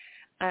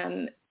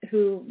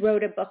who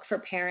wrote a book for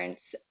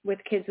parents with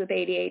kids with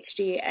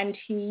ADHD, and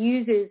he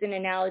uses an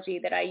analogy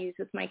that I use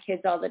with my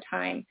kids all the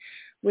time,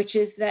 which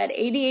is that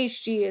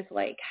ADHD is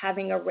like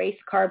having a race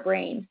car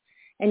brain,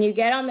 and you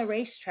get on the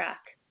racetrack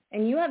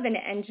and you have an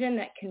engine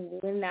that can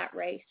win that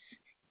race,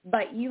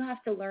 but you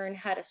have to learn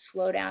how to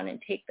slow down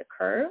and take the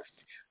curves.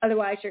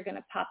 Otherwise, you're going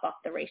to pop off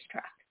the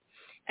racetrack.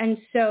 And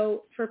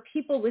so for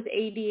people with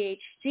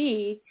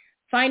ADHD,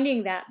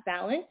 finding that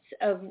balance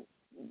of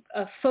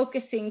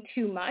focusing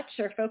too much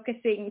or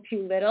focusing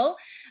too little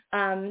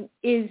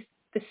is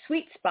the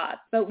sweet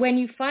spot. But when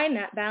you find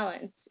that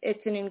balance,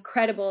 it's an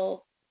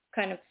incredible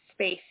kind of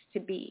space to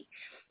be.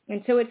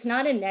 And so it's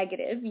not a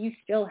negative. You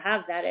still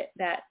have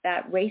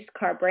that race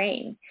car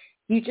brain.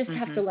 You just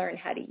have to learn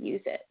how to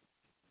use it.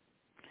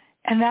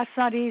 And that's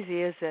not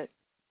easy, is it?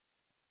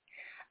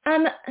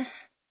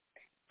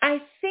 I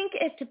think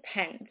it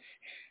depends.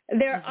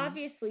 There are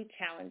obviously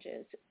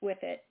challenges with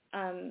it,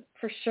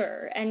 for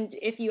sure. And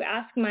if you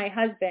ask my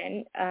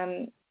husband,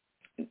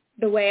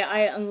 the way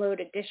I unload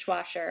a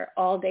dishwasher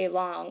all day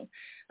long,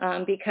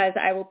 because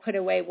I will put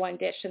away one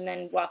dish and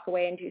then walk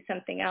away and do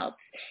something else,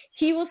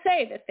 he will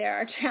say that there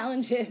are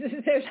challenges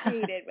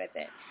associated with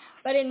it.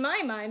 But in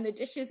my mind, the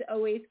dishes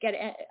always get,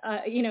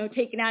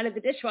 taken out of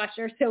the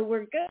dishwasher, so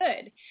we're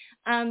good.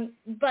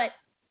 But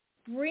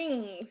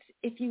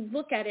if you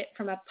look at it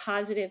from a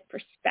positive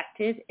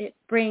perspective, it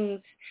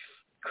brings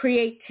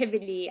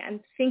creativity and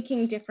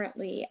thinking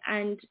differently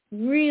and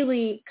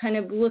really kind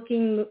of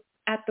looking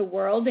at the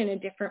world in a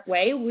different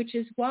way, which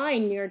is why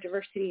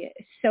neurodiversity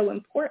is so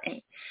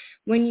important.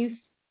 When you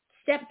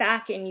step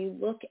back and you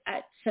look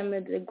at some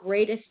of the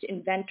greatest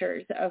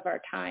inventors of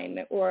our time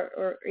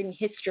or in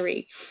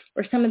history,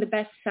 or some of the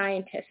best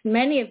scientists,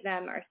 many of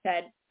them are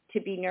said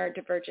to be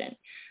neurodivergent.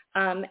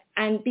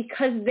 And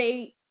because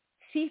they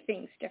see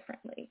things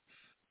differently.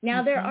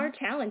 Now, there are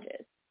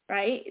challenges,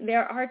 right?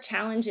 There are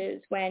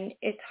challenges when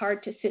it's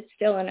hard to sit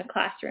still in a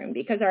classroom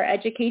because our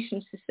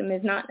education system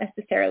is not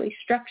necessarily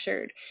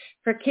structured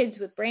for kids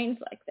with brains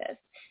like this.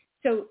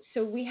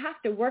 So we have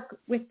to work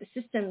with the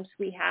systems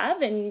we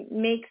have and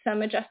make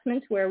some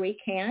adjustments where we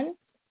can.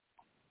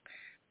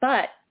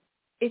 But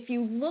if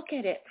you look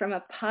at it from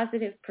a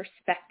positive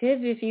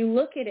perspective, if you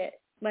look at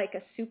it like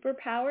a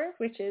superpower,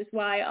 which is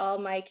why all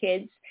my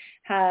kids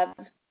have,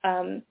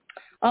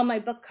 all my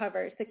book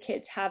covers, the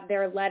kids have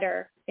their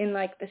letter in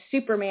like the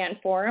Superman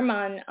form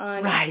on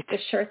right. the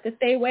shirt that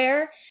they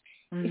wear.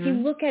 Mm-hmm. If you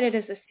look at it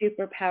as a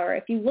superpower,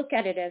 if you look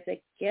at it as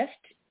a gift,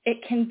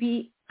 it can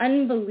be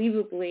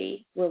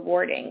unbelievably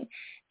rewarding.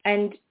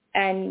 And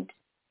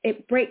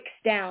it breaks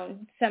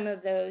down some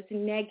of those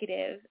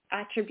negative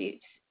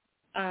attributes,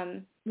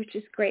 which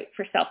is great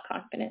for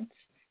self-confidence.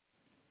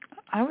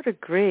 I would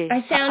agree.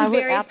 I sound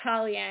very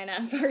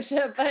Pollyanna,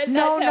 Marcia, but that's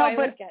how I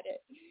look at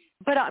it.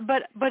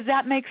 But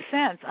that makes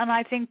sense. And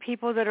I think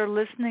people that are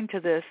listening to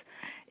this,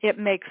 it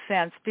makes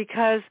sense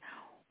because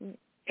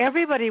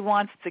everybody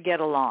wants to get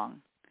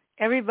along.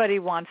 Everybody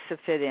wants to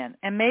fit in.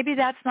 And maybe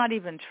that's not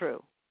even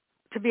true.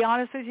 To be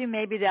honest with you,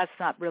 maybe that's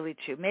not really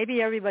true.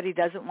 Maybe everybody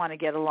doesn't want to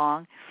get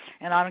along,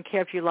 and I don't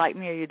care if you like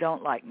me or you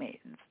don't like me.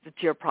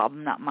 It's your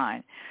problem, not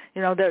mine.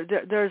 You know,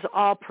 there's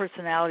all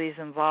personalities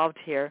involved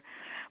here.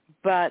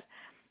 But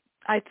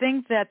I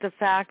think that the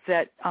fact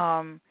that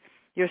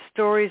your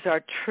stories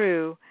are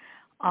true,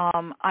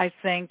 I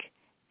think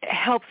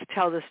helps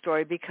tell the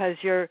story because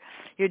you're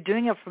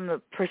doing it from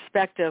the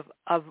perspective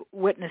of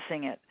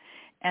witnessing it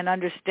and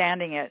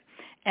understanding it,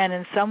 and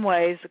in some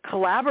ways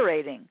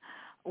collaborating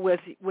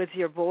with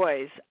your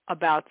boys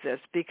about this,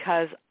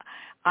 because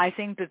I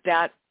think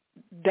that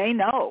they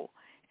know,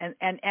 and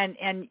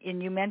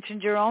you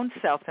mentioned your own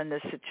self in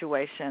this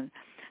situation.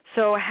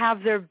 So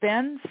have there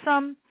been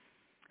some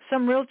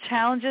real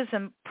challenges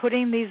in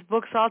putting these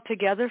books all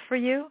together for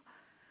you?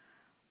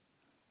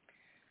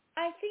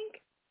 I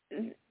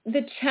think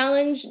the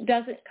challenge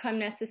doesn't come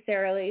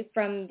necessarily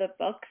from the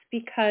books,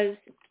 because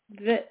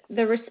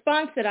the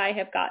response that I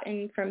have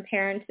gotten from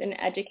parents and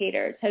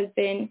educators has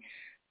been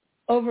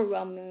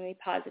overwhelmingly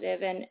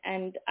positive,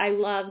 and I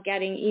love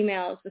getting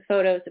emails with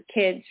photos of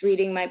kids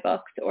reading my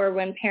books, or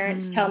when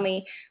parents tell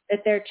me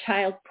that their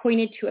child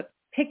pointed to a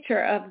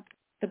picture of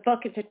the book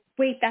and said,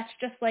 wait, that's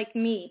just like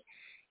me.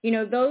 You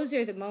know, those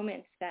are the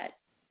moments that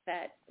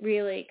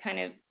really kind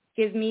of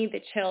give me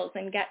the chills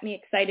and get me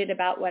excited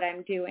about what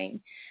I'm doing.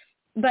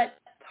 But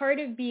part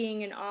of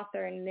being an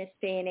author in this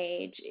day and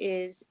age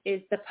is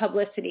the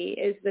publicity,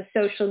 is the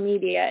social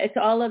media. It's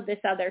all of this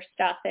other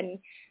stuff. And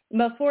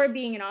before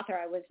being an author,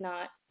 I was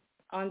not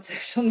on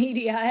social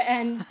media,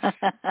 and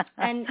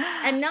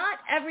not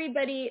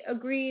everybody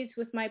agrees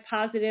with my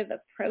positive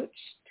approach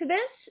to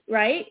this,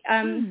 right?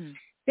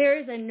 There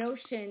is a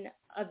notion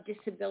of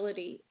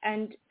disability,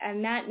 and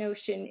that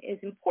notion is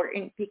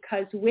important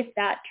because with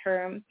that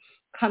term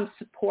comes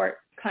support,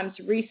 comes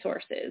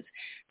resources,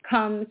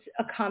 comes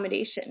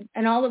accommodation,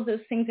 and all of those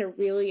things are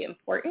really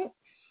important.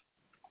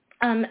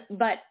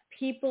 But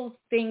people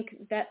think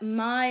that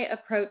my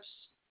approach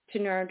to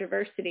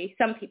neurodiversity,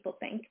 some people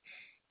think,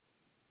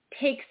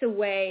 takes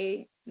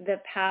away the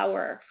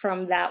power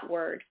from that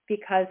word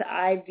because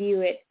I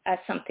view it as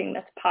something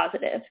that's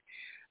positive.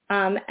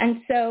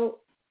 And so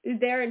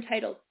they're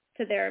entitled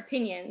to their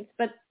opinions.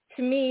 But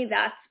to me,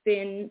 that's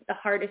been the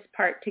hardest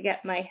part to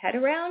get my head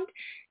around,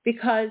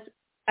 because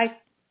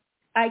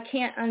I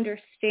can't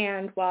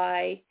understand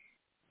why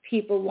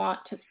people want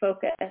to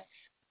focus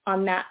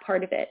on that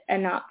part of it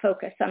and not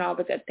focus on all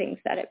the good things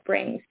that it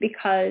brings.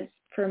 Because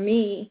for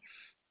me,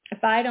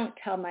 if I don't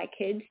tell my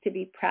kids to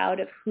be proud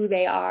of who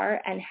they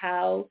are and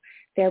how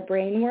their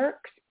brain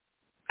works,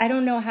 I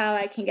don't know how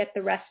I can get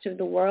the rest of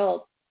the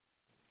world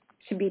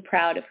to be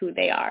proud of who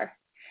they are,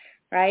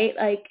 right?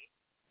 Like,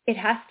 it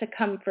has to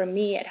come from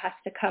me. It has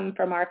to come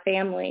from our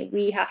family.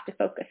 We have to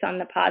focus on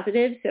the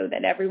positive so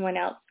that everyone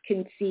else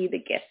can see the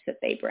gifts that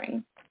they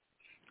bring.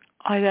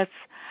 I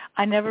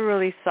never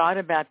really thought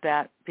about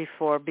that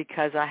before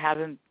because I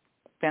haven't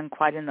been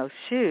quite in those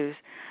shoes.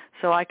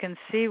 So I can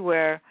see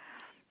where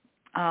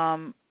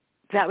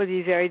that would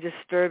be very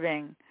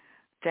disturbing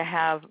to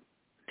have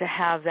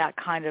that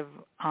kind of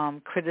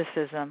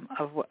criticism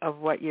of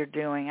what you're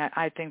doing.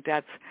 I think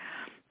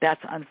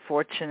that's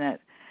unfortunate.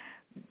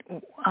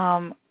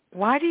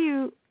 Why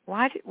does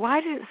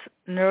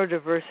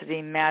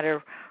neurodiversity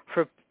matter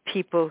for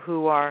people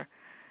who are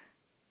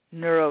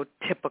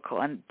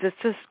neurotypical? And just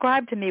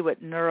describe to me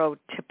what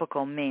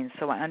neurotypical means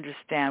so I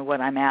understand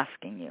what I'm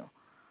asking you.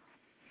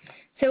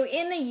 So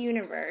in the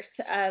universe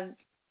of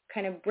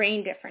kind of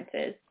brain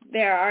differences,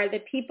 there are the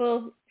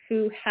people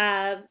who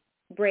have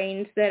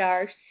brains that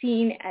are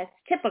seen as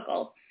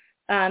typical,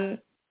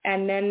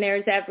 and then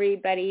there's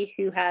everybody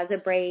who has a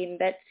brain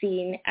that's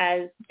seen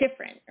as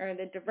different, or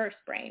the diverse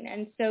brain.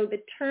 And so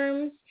the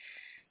terms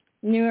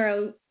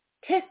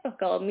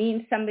neurotypical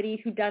means somebody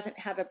who doesn't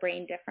have a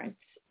brain difference.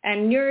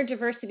 And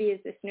neurodiversity is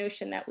this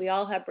notion that we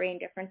all have brain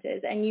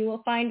differences. And you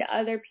will find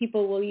other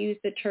people will use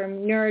the term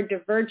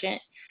neurodivergent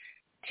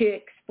to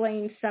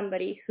explain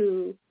somebody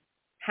who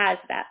has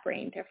that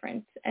brain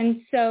difference.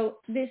 And so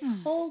this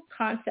whole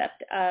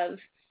concept of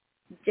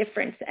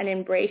difference and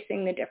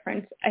embracing the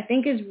difference, I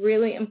think, is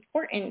really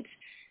important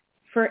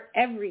for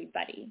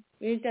everybody.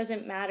 It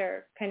doesn't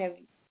matter kind of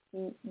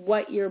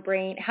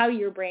how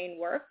your brain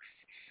works,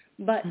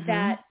 but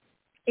that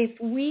if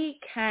we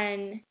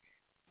can,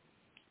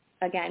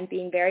 again,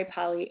 being very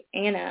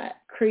Pollyanna,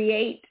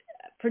 create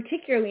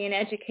particularly an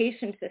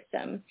education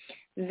system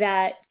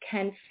that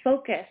can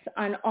focus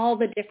on all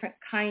the different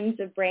kinds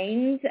of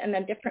brains and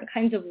the different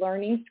kinds of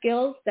learning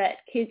skills that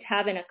kids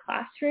have in a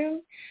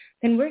classroom,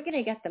 then we're going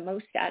to get the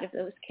most out of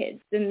those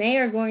kids. And they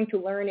are going to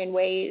learn in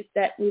ways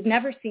that we've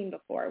never seen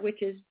before,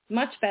 which is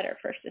much better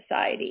for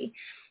society,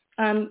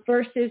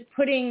 versus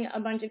putting a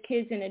bunch of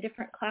kids in a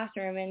different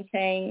classroom and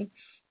saying,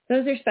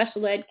 those are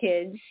special ed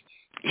kids,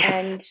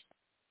 and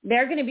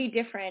they're going to be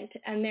different,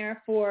 and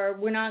therefore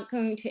we're not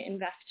going to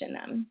invest in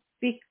them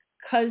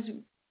because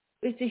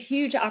it's a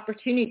huge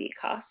opportunity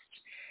cost,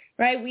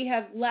 right? We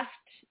have left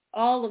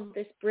all of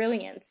this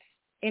brilliance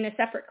in a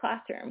separate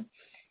classroom,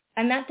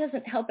 and that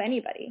doesn't help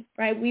anybody,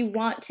 right? We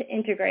want to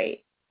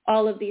integrate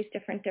all of these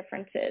different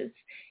differences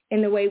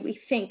in the way we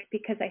think,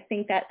 because I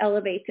think that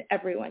elevates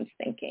everyone's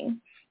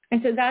thinking.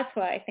 And so that's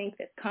why I think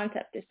this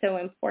concept is so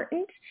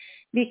important,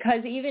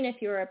 because even if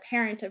you're a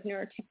parent of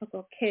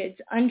neurotypical kids,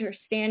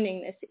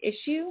 understanding this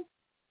issue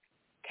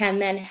can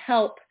then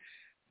help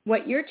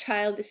what your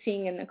child is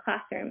seeing in the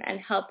classroom and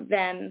help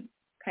them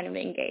kind of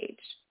engage.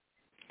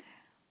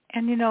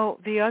 And,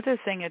 the other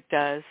thing it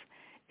does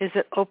is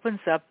it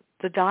opens up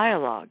the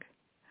dialogue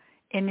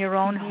in your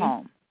own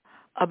home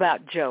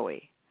about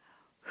Joey,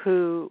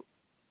 who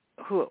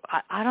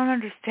I don't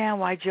understand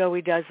why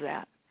Joey does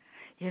that,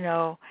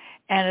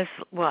 and it's,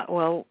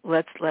 well,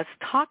 let's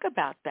talk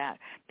about that,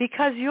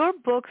 because your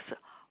books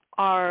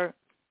are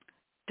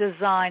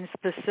designed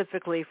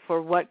specifically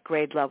for what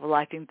grade level?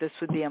 I think this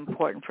would be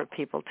important for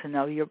people to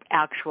know, your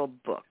actual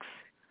books.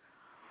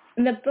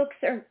 The books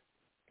are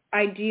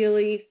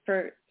ideally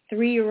for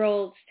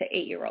 3-year-olds to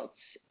 8-year-olds.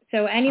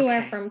 So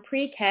anywhere from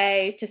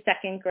pre-K to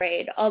second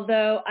grade,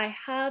 although I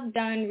have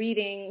done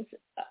readings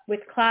with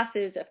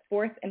classes of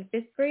 4th and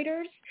 5th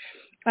graders,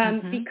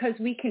 because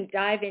we can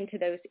dive into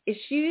those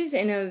issues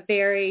in a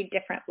very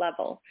different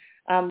level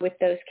with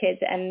those kids.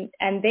 And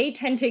they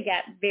tend to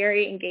get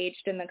very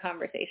engaged in the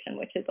conversation,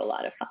 which is a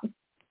lot of fun.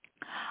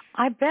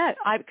 I bet,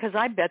 because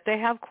I bet they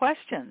have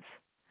questions.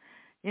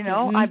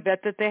 I bet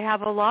that they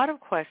have a lot of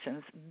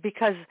questions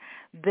because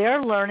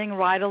they're learning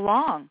right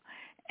along.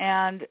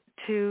 And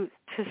to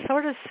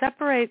sort of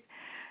separate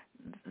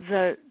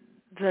the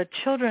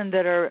children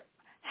that are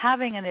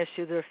having an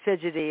issue, they're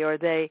fidgety or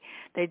they're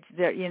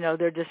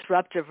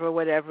disruptive or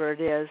whatever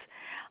it is.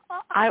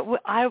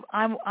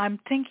 I'm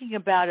thinking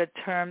about a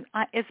term.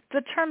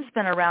 The term's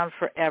been around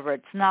forever.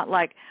 It's not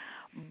like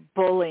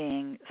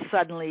bullying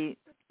suddenly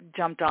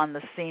jumped on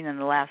the scene in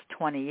the last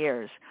 20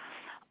 years.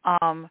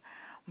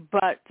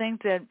 But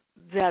think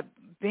that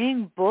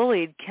being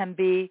bullied can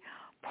be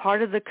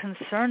part of the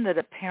concern that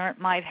a parent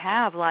might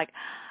have, like,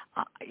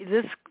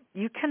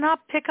 you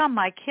cannot pick on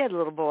my kid,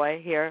 little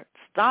boy, here,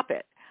 stop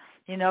it.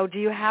 Do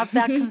you have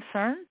that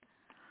concern?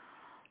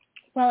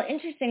 Well,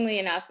 interestingly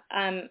enough,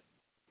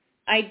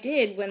 I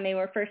did when they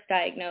were first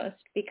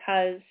diagnosed,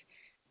 because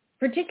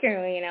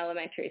particularly in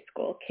elementary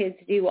school, kids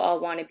do all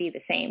want to be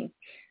the same.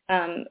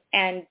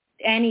 And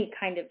any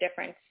kind of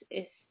difference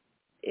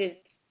is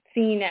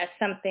seen as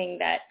something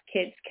that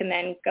kids can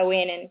then go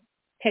in and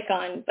pick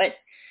on. But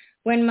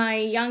when my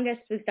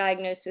youngest was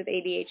diagnosed with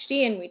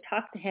ADHD and we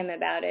talked to him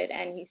about it,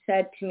 and he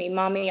said to me,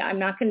 Mommy, I'm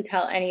not going to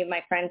tell any of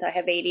my friends I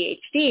have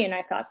ADHD. And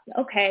I thought,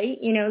 okay,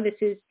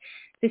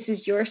 this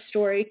is your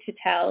story to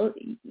tell.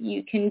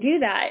 You can do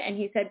that. And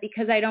he said,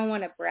 because I don't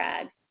want to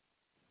brag.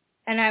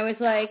 And I was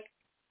like,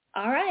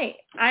 all right,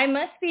 I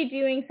must be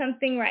doing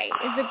something right.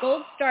 It's a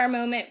gold star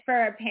moment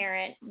for a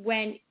parent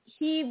when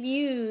he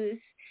views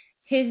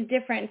his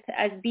difference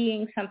as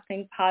being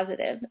something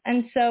positive.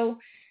 And so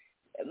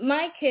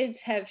my kids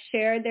have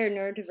shared their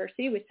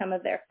neurodiversity with some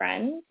of their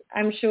friends.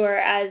 I'm sure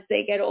as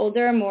they get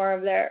older, more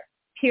of their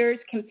peers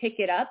can pick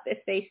it up if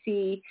they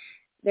see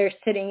they're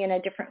sitting in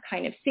a different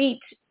kind of seat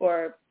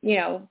or,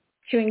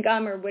 chewing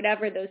gum or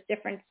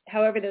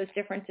however those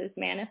differences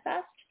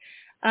manifest.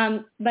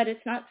 But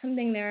it's not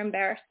something they're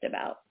embarrassed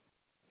about.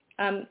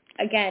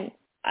 Again,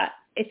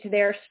 it's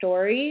their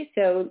story,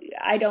 so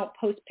I don't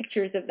post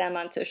pictures of them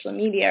on social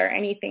media or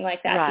anything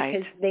like that,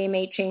 because they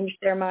may change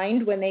their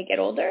mind when they get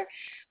older.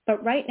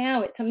 But right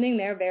now, it's something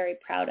they're very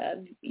proud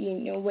of.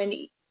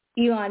 When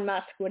Elon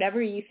Musk,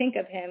 whatever you think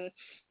of him,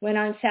 went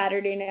on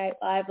Saturday Night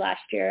Live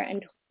last year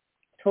and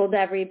told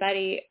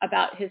everybody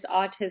about his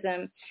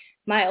autism,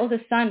 my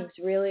oldest son was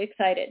really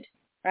excited,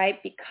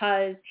 right?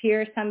 Because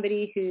here's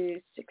somebody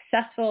who's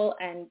successful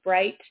and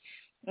bright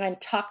and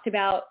talked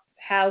about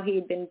how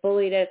he'd been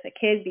bullied as a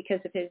kid because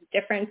of his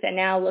difference, and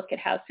now look at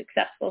how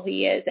successful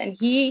he is. And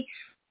he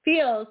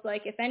feels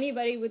like if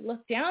anybody would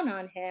look down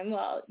on him,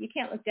 well, you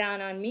can't look down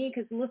on me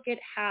because look at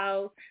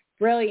how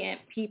brilliant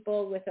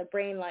people with a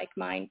brain like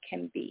mine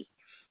can be.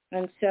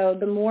 And so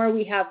the more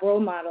we have role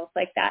models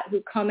like that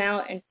who come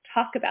out and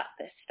talk about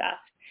this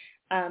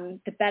stuff,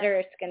 the better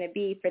it's going to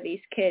be for these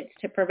kids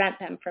to prevent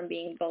them from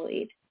being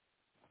bullied.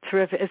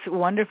 Terrific. It's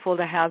wonderful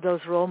to have those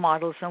role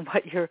models, and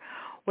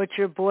what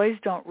your boys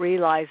don't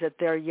realize at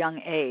their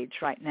young age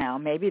right now,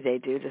 maybe they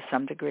do to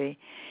some degree,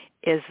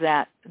 is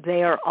that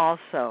they are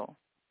also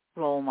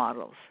role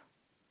models.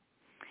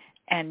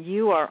 And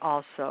you are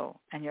also,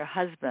 and your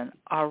husband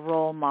are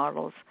role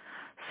models.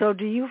 So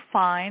do you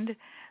find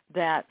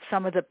that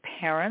some of the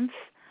parents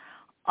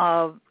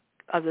of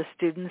the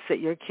students that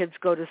your kids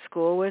go to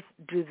school with,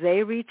 do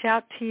they reach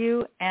out to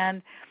you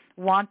and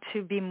want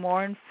to be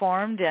more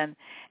informed and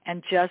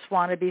just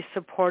want to be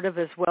supportive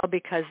as well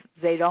because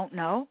they don't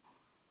know?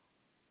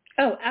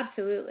 Oh,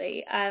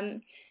 absolutely.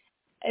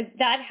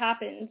 That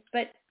happens.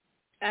 But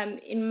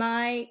in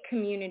my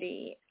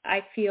community,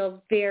 I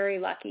feel very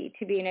lucky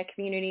to be in a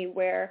community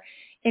where,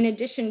 in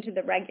addition to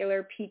the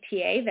regular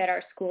PTA that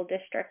our school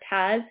district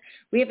has,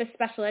 we have a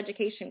special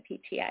education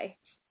PTA,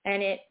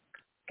 and it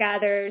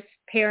gathers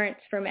parents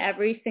from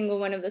every single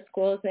one of the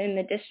schools in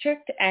the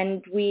district,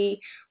 and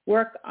we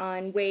work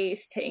on ways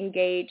to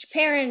engage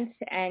parents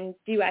and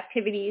do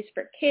activities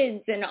for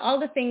kids and all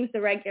the things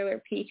the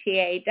regular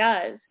PTA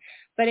does.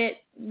 But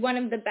one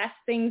of the best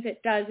things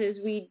it does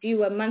is we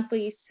do a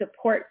monthly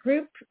support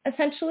group,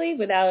 essentially,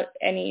 without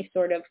any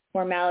sort of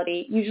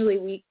formality. Usually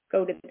we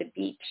go to the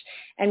beach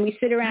and we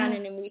sit around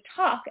and we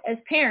talk as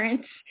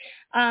parents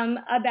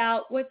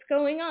about what's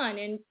going on,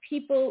 and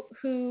people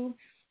who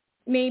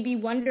may be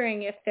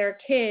wondering if their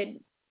kid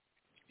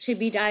should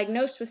be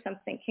diagnosed with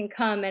something can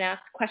come and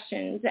ask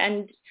questions,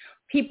 and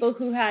people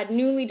who had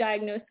newly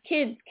diagnosed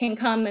kids can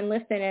come and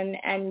listen,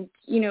 and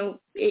you know,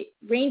 it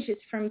ranges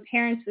from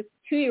parents with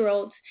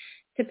 2-year-olds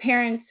to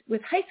parents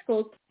with high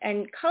school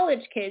and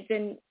college kids,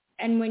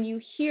 and when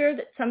you hear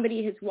that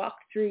somebody has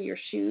walked through your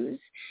shoes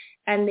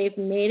and they've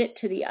made it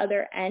to the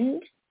other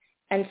end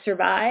and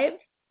survived,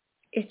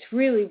 it's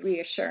really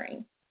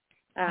reassuring.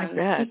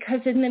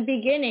 Because in the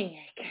beginning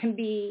it can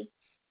be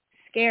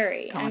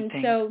scary. Daunting.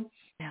 And so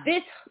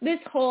this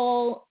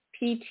whole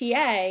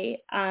PTA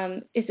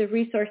is a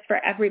resource for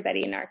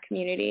everybody in our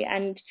community.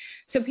 And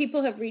so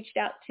people have reached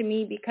out to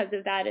me because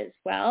of that as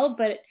well.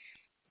 But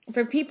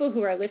for people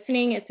who are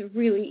listening, it's a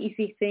really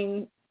easy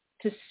thing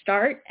to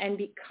start and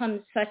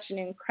become such an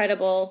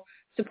incredible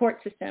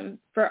support system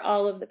for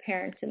all of the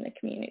parents in the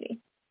community.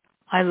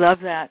 I love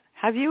that.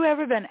 Have you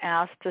ever been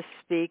asked to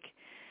speak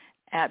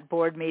at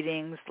board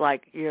meetings,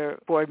 like your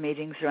board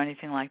meetings or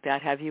anything like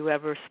that? Have you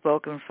ever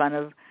spoken in front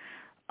of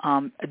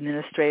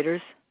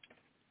administrators?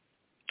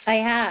 I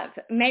have,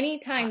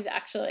 many times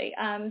actually.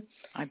 I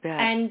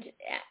bet.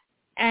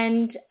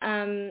 And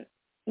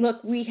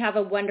look, we have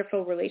a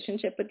wonderful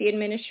relationship with the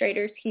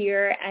administrators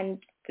here, and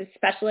the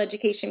special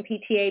education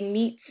PTA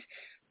meets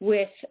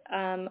with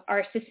our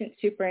assistant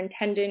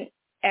superintendent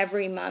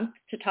every month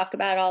to talk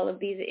about all of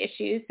these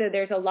issues. So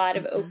there's a lot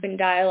of open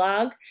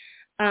dialogue.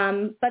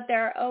 But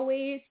there are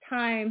always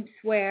times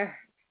where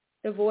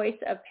the voice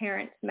of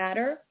parents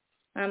matter,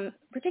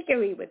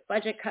 particularly with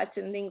budget cuts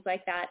and things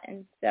like that.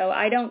 And so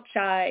I don't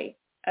shy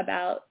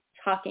about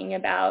talking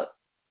about,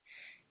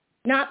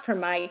 not for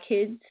my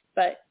kids,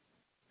 but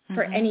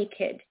for any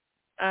kid.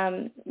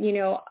 You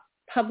know,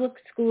 public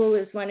school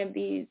is one of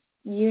these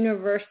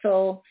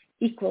universal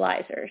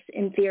equalizers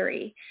in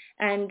theory,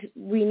 and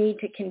we need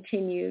to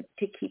continue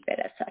to keep it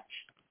as such.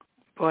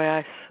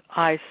 Boy,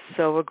 I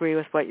so agree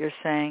with what you're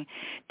saying.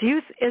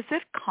 Is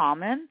it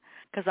common?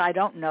 Because I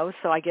don't know,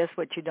 so I guess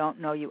what you don't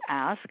know, you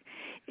ask.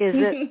 Is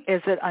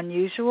it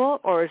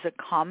unusual, or is it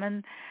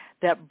common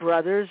that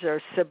brothers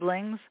or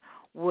siblings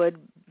would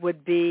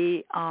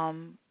be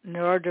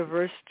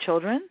neurodiverse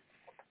children?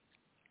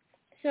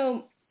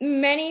 So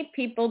many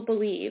people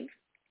believe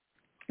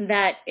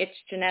that it's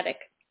genetic.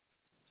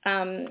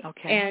 And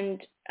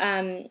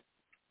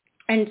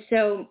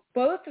so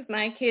both of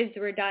my kids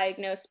were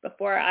diagnosed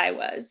before I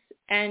was.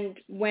 And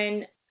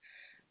when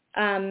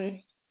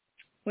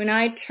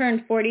I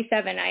turned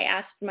 47, I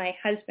asked my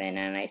husband,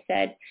 and I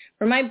said,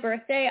 for my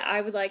birthday,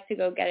 I would like to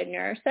go get a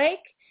neuropsych,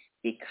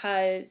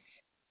 because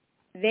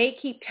they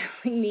keep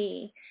telling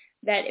me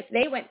that if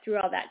they went through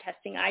all that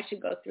testing, I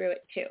should go through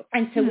it too.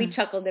 And so we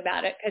chuckled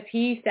about it, because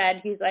he's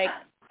like,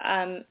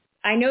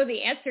 I know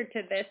the answer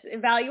to this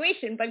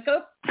evaluation, but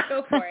go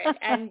for it.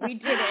 And we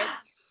did it.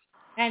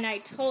 And I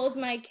told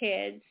my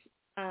kids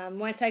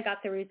once I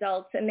got the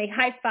results, and they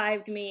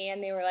high-fived me,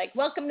 and they were like,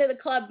 welcome to the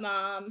club,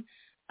 Mom.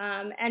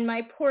 And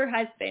my poor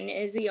husband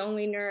is the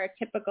only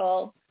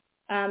neurotypical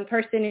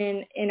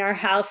person in our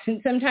house.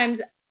 And sometimes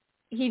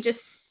he just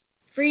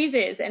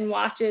freezes and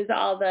watches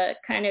all the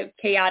kind of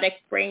chaotic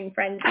brain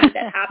frenzy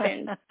that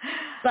happens.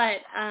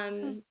 But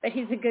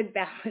he's a good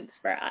balance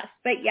for us.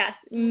 But yes,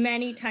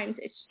 many times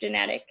it's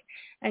genetic.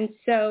 And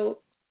so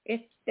if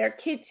there are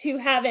kids who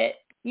have it,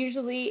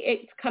 usually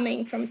it's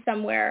coming from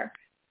somewhere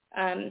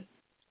in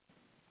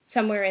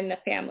the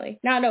family.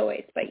 Not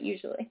always, but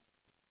usually.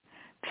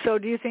 So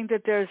do you think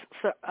that there's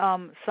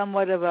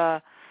somewhat of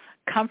a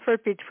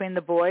comfort between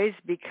the boys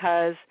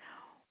because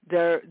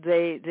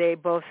they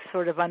both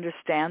sort of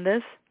understand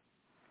this?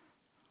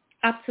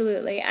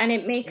 Absolutely. And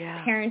it makes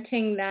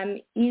parenting them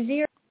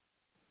easier.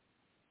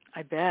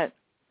 I bet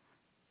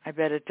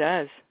it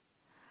does.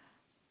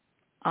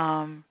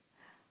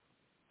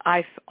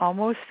 I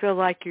almost feel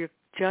like you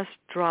just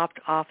dropped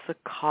off the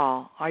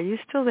call. Are you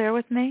still there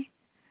with me?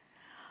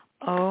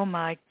 Oh,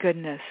 my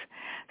goodness.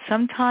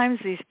 Sometimes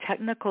these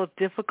technical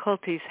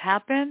difficulties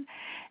happen,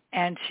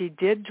 and she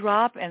did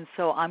drop, and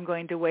so I'm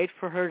going to wait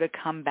for her to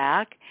come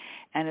back,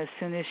 and as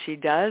soon as she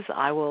does,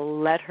 I will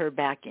let her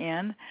back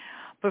in.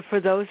 But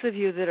for those of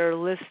you that are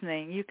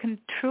listening, you can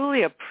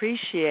truly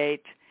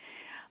appreciate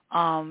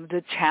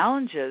the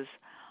challenges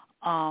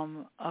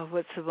of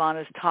what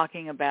Savannah's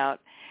talking about.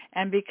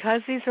 And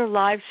because these are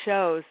live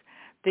shows,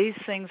 these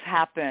things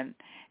happen.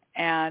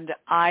 And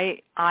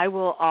I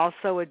will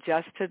also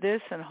adjust to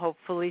this, and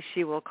hopefully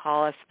she will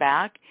call us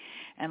back,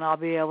 and I'll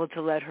be able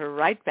to let her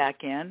right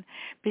back in,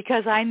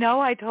 because I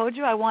know I told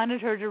you I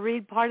wanted her to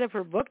read part of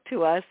her book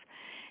to us,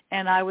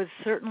 and I would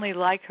certainly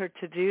like her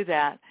to do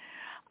that.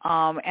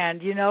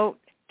 And, you know,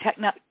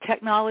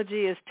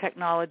 technology is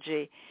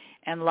technology,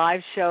 and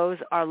live shows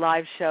are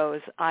live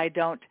shows. I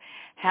don't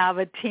have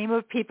a team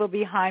of people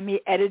behind me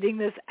editing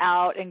this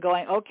out and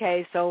going,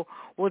 okay, so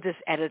we'll just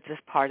edit this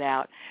part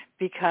out,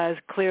 because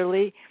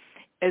clearly,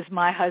 as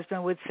my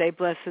husband would say,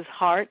 bless his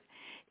heart,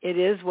 it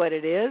is what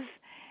it is,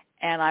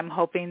 and I'm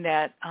hoping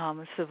that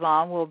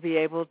Sivan will be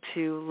able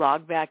to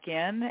log back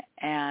in,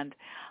 and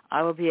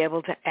I will be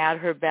able to add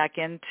her back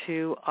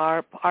into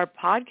our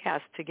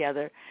podcast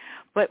together.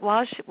 But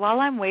while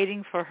I'm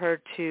waiting for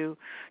her to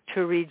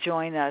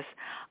rejoin us,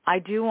 I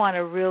do want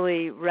to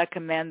really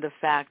recommend the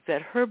fact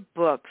that her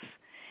books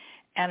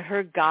and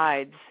her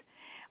guides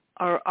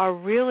are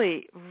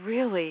really,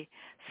 really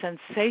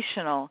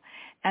sensational.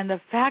 And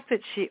the fact that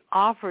she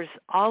offers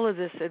all of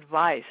this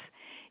advice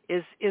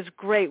is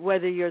great,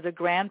 whether you're the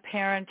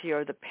grandparent,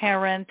 you're the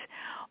parent,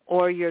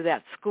 or you're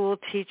that school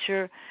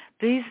teacher.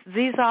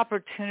 These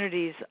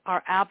opportunities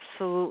are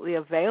absolutely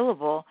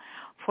available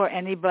for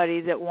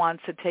anybody that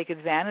wants to take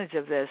advantage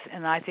of this.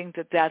 And I think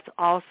that that's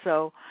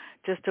also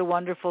just a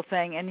wonderful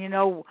thing. And, you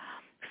know,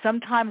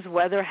 sometimes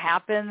weather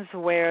happens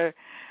where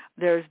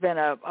there's been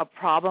a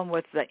problem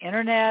with the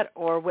Internet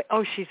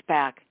oh, she's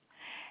back.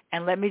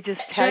 And let me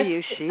just tell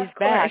you, she's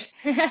back.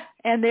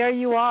 And there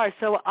you are.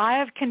 So I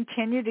have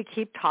continued to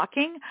keep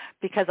talking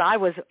because I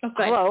was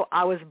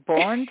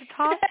born to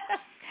talk.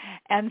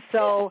 And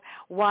so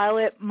while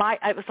it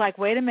was like,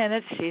 wait a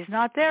minute, she's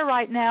not there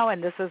right now,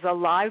 and this is a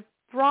live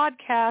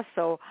broadcast,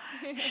 so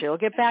she'll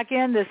get back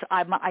in.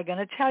 I'm going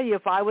to tell you,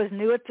 if I was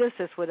new at this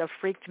would have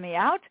freaked me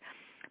out.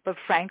 But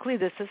frankly,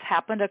 this has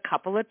happened a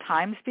couple of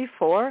times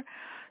before.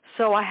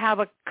 So I have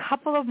a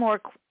couple of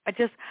more. I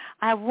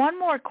have one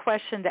more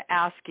question to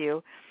ask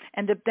you,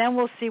 and then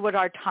we'll see what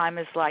our time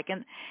is like.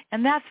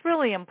 And that's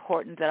really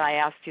important that I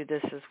asked you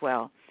this as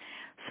well.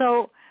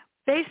 So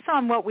based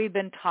on what we've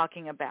been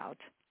talking about,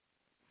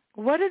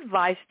 what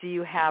advice do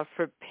you have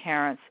for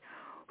parents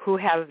who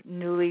have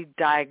newly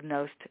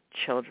diagnosed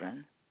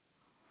children?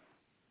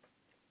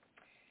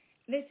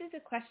 This is a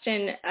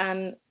question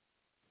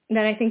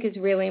that I think is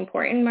really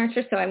important,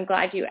 Marcia, so I'm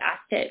glad you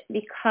asked it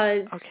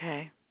because,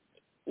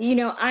 you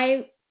know,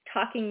 I'm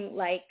talking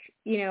like,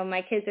 you know,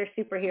 my kids are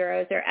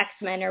superheroes or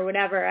X-Men or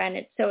whatever, and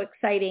it's so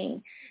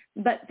exciting.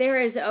 But there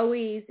is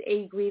always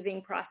a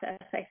grieving process,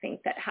 I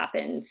think, that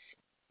happens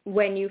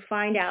when you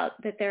find out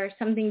that there is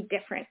something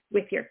different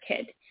with your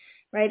kid.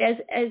 Right,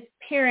 as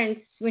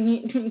parents, when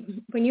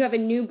you have a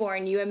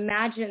newborn, you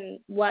imagine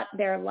what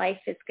their life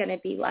is going to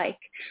be like,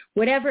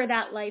 whatever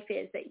that life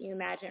is that you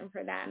imagine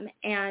for them.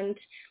 And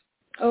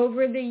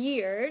over the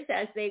years,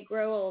 as they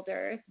grow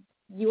older,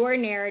 your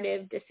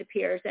narrative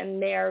disappears and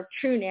their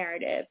true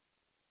narrative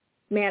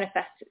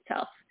manifests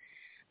itself.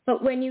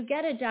 But when you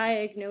get a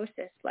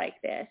diagnosis like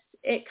this,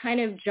 it kind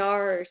of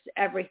jars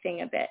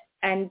everything a bit,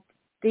 and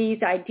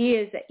these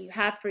ideas that you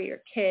have for your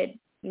kid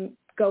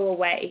go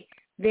away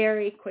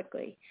very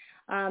quickly.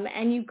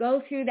 And you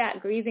go through that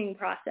grieving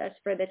process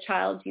for the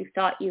child you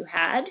thought you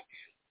had,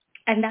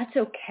 and that's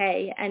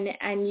okay. And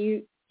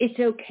it's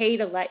okay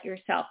to let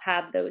yourself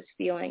have those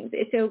feelings.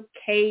 It's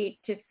okay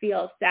to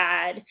feel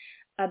sad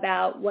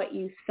about what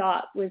you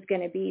thought was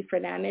going to be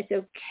for them. It's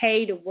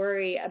okay to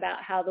worry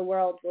about how the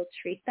world will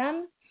treat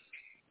them.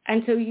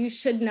 And so you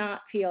should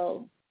not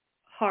feel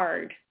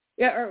hard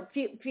or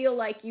feel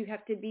like you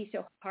have to be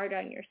so hard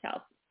on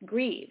yourself.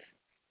 Grieve.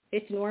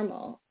 It's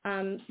normal.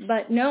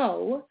 But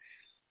know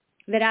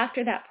that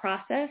after that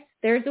process,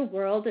 there's a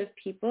world of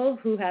people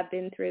who have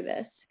been through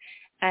this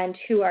and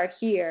who are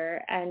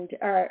here and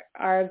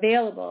are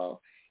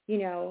available, you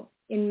know,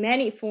 in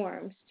many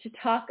forms to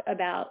talk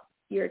about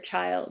your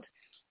child.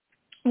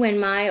 When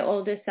my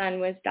oldest son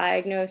was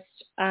diagnosed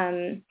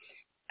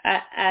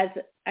as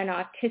an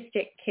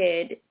autistic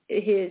kid,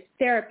 his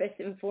therapist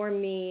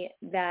informed me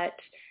that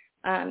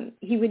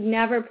he would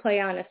never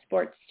play on a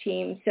sports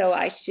team, so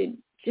I should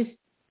just,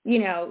 you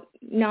know,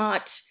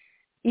 not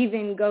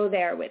even go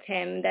there with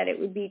him, that it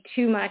would be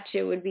too much,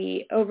 it would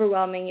be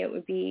overwhelming, it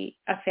would be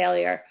a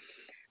failure.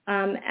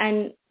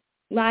 And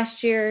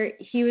last year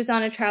he was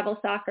on a travel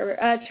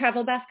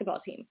basketball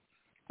team,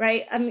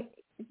 right?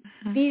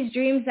 These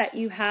dreams that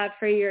you have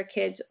for your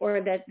kids,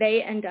 or that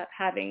they end up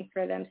having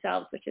for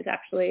themselves, which is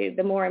actually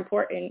the more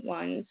important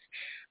ones,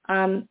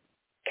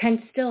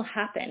 can still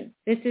happen.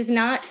 This is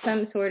not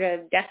some sort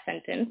of death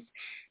sentence,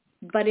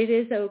 but it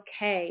is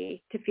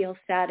okay to feel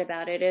sad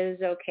about it. It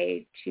is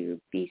okay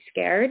to be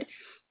scared,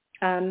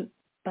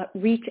 but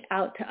reach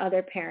out to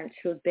other parents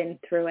who have been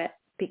through it,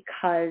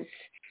 because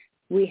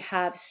we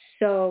have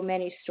so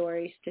many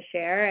stories to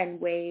share and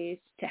ways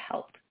to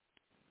help.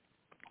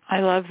 I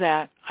love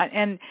that.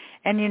 And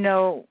you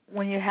know,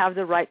 when you have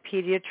the right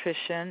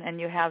pediatrician and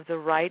you have the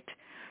right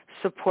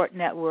support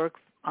network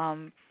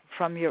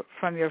from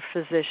your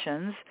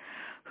physicians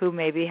who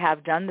maybe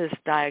have done this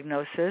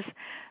diagnosis,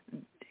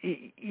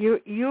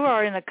 you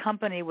are in a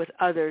company with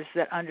others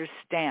that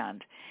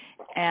understand,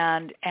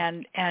 and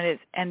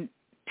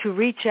to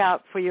reach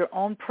out for your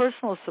own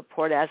personal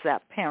support as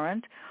that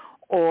parent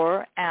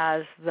or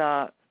as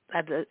the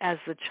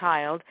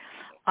child,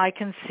 I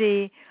can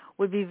see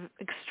would be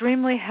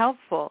extremely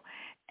helpful.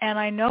 And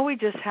I know we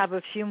just have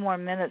a few more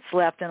minutes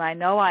left, and I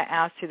know I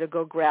asked you to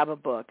go grab a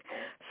book.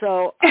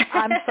 So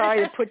I'm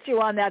sorry to put you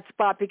on that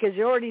spot, because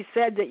you already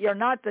said that you're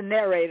not the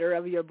narrator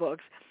of your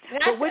books.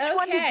 That's but which okay.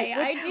 One did you,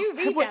 I do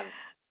read them.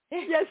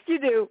 Yes, you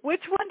do.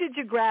 Which one did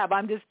you grab?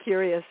 I'm just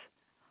curious.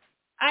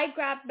 I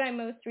grabbed my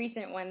most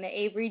recent one, The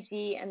Avery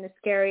G and the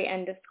Scary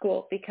End of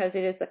School, because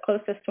it is the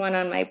closest one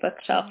on my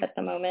bookshelf at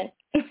the moment.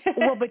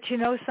 Well, but you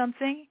know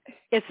something?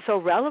 It's so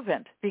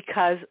relevant,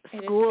 because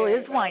school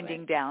is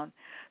winding down.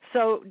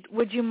 So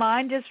would you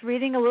mind just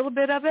reading a little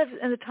bit of it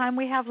in the time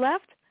we have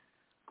left?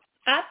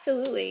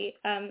 Absolutely.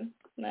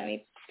 Let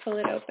me pull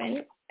it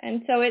open.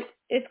 And so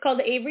it's called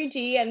The Avery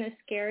G and the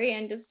Scary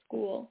End of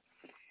School.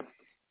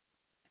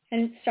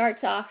 And it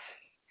starts off,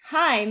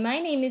 "Hi, my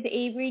name is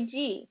Avery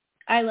G.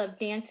 I love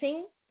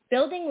dancing,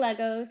 building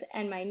Legos,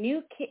 and my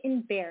new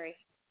kitten, Barry.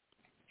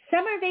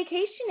 Summer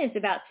vacation is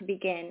about to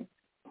begin.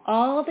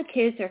 All the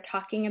kids are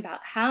talking about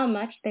how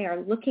much they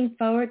are looking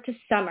forward to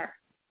summer.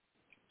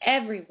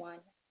 Everyone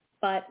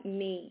but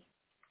me.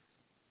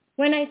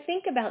 When I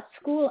think about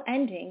school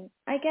ending,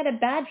 I get a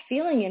bad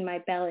feeling in my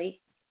belly.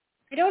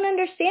 I don't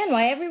understand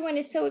why everyone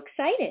is so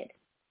excited.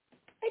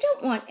 I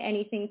don't want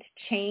anything to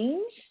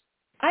change.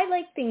 I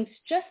like things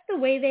just the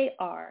way they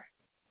are.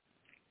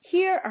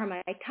 Here are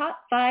my top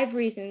 5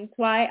 reasons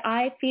why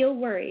I feel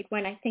worried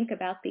when I think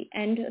about the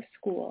end of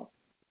school.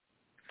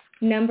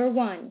 Number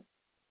 1,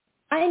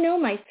 I know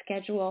my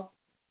schedule.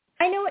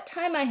 I know what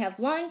time I have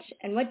lunch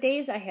and what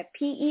days I have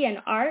PE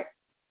and art.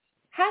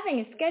 Having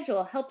a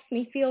schedule helps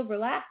me feel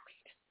relaxed.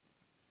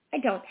 I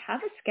don't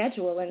have a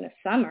schedule in the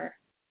summer.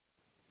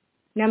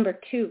 Number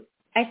 2,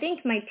 I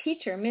think my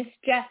teacher, Miss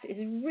Jess,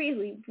 is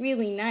really,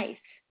 really nice.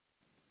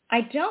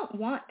 I don't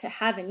want to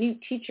have a new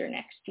teacher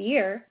next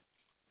year.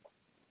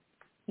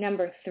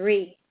 Number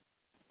 3,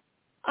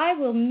 I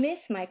will miss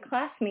my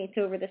classmates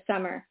over the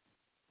summer.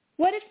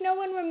 What if no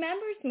one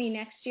remembers me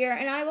next year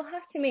and I will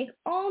have to make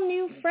all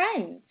new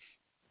friends?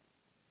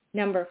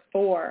 Number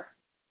 4,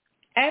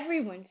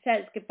 everyone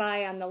says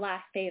goodbye on the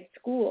last day of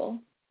school.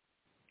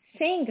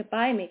 Saying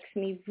goodbye makes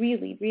me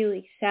really,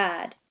 really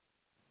sad.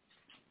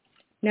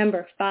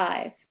 Number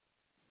 5,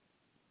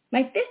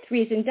 my 5th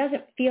reason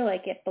doesn't feel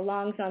like it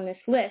belongs on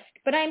this list,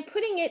 but I'm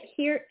putting it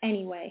here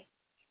anyway.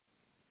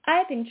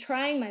 I've been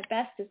trying my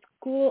best at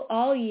school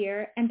all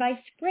year, and by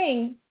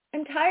spring,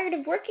 I'm tired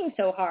of working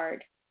so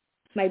hard.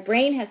 My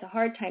brain has a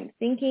hard time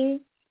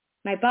thinking.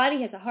 My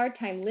body has a hard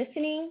time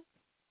listening.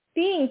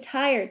 Being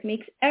tired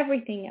makes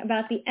everything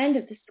about the end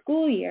of the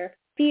school year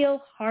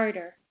feel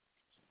harder.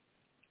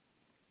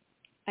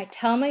 I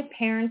tell my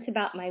parents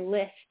about my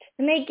list,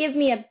 and they give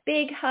me a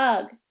big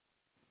hug.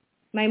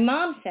 My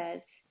mom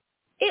says,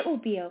 "It will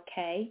be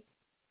okay."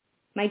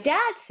 My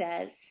dad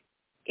says,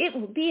 "It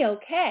will be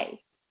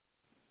okay."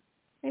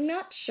 I'm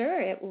not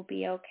sure it will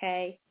be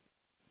okay.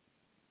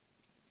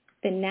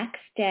 The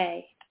next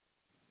day.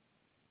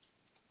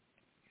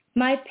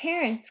 My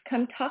parents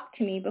come talk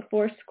to me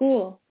before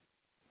school.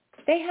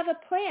 They have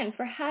a plan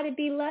for how to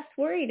be less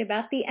worried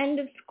about the end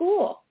of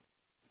school.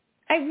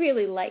 I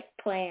really like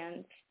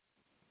plans.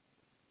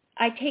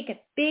 I take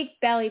a big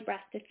belly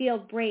breath to feel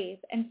brave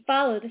and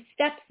follow the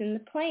steps in the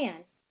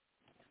plan.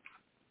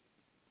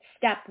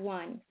 Step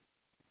 1.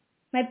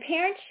 My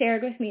parents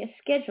shared with me a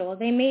schedule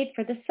they made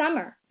for the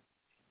summer.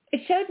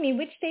 It showed me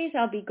which days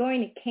I'll be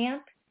going to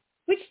camp,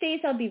 which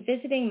days I'll be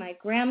visiting my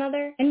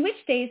grandmother, and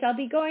which days I'll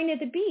be going to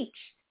the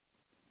beach.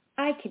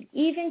 I could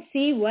even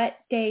see what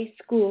day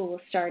school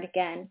will start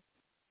again.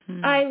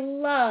 I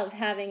love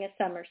having a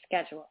summer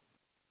schedule.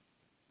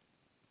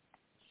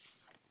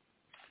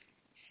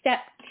 Step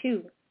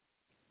 2.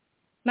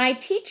 My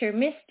teacher,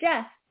 Miss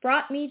Jess,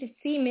 brought me to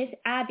see Miss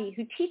Abby,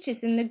 who teaches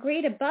in the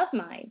grade above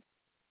mine.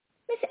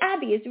 Miss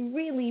Abby is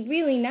really,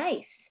 really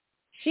nice.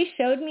 She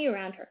showed me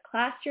around her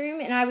classroom,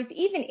 and I was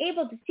even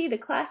able to see the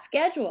class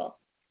schedule.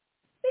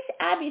 Miss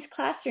Abby's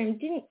classroom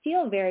didn't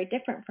feel very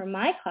different from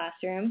my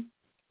classroom.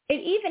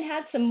 It even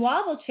had some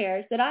wobble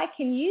chairs that I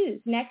can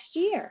use next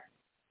year.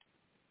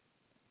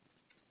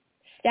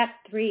 Step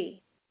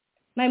 3.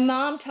 My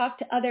mom talked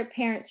to other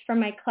parents from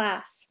my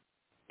class.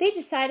 They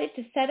decided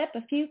to set up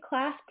a few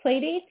class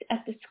playdates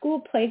at the school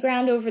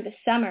playground over the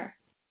summer.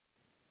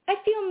 I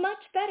feel much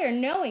better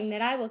knowing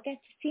that I will get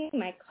to see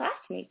my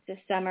classmates this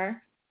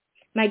summer.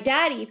 My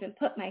dad even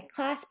put my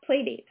class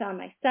playdates on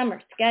my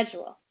summer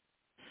schedule.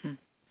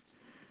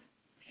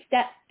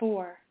 Step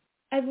 4.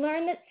 I've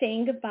learned that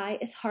saying goodbye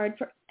is hard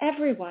for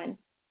everyone,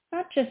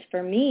 not just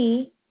for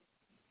me.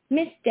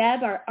 Miss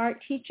Deb, our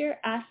art teacher,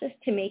 asked us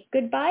to make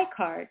goodbye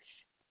cards.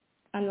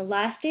 On the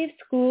last day of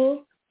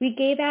school, we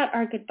gave out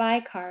our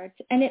goodbye cards,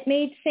 and it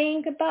made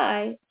saying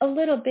goodbye a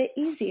little bit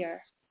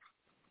easier.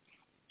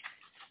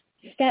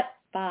 Step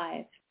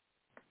 5.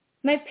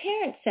 My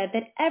parents said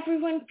that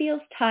everyone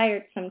feels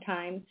tired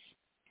sometimes.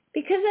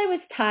 Because I was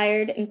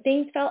tired and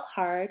things felt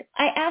hard,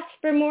 I asked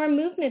for more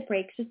movement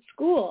breaks at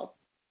school.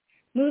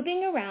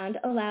 Moving around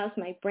allows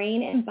my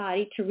brain and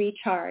body to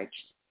recharge,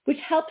 which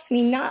helps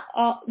me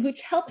all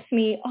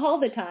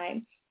the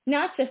time,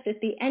 not just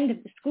at the end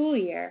of the school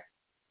year.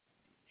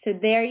 So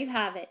there you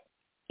have it.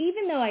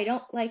 Even though I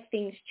don't like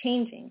things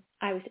changing,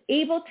 I was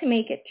able to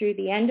make it through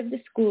the end of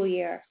the school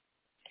year.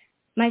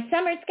 My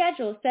summer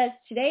schedule says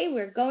today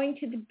we're going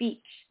to the beach.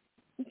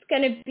 It's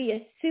going to be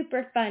a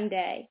super fun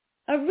day.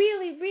 A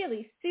really,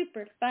 really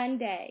super fun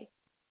day.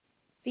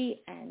 The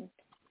end.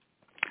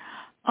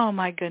 Oh,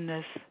 my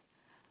goodness.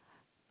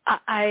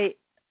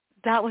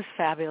 That was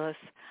fabulous.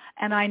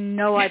 And I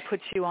know I put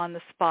you on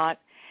the spot.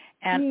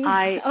 And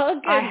I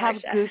have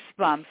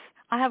goosebumps.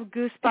 I have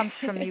goosebumps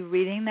from you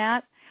reading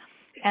that.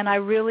 And I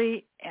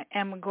really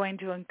am going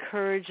to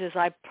encourage, as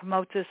I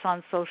promote this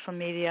on social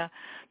media,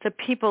 that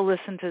people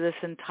listen to this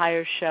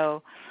entire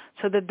show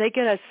so that they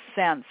get a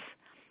sense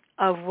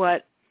of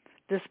what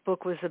this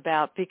book was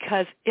about,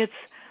 because it's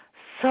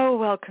so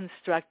well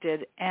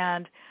constructed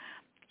and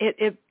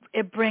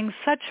it brings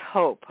such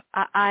hope.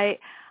 I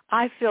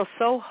feel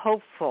so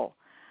hopeful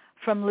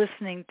from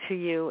listening to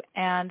you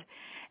and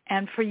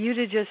for you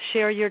to just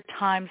share your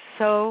time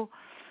so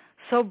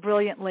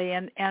brilliantly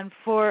and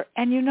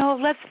you know,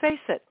 let's face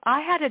it,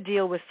 I had to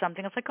deal with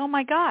something. It's like, oh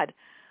my God,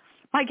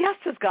 my guest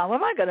is gone. What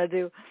am I going to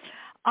do?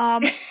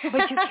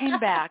 But you came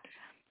back,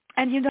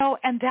 and you know,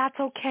 and that's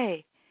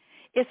okay.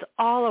 It's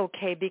all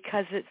okay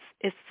because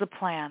it's the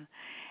plan.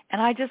 And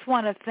I just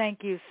want to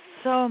thank you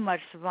so much,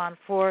 Siobhan,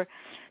 for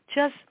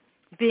just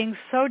being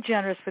so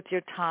generous with your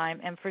time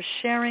and for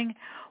sharing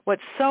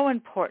what's so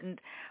important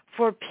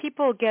for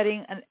people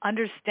getting an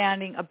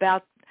understanding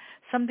about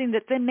something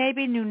that they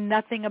maybe knew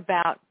nothing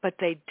about, but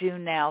they do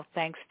now,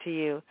 thanks to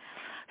you.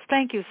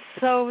 Thank you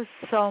so,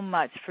 so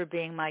much for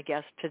being my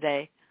guest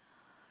today.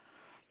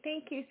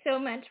 Thank you so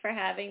much for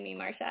having me,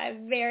 Marcia. I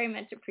very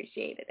much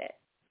appreciated it.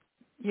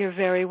 You're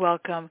very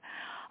welcome.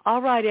 All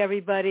right,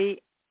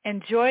 everybody.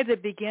 Enjoy the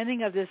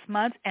beginning of this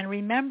month. And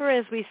remember,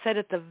 as we said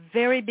at the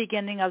very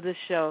beginning of the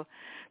show,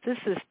 this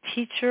is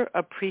Teacher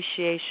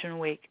Appreciation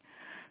Week.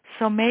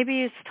 So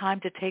maybe it's time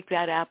to take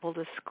that apple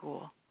to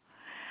school.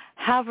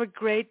 Have a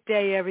great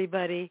day,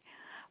 everybody.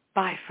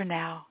 Bye for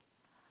now.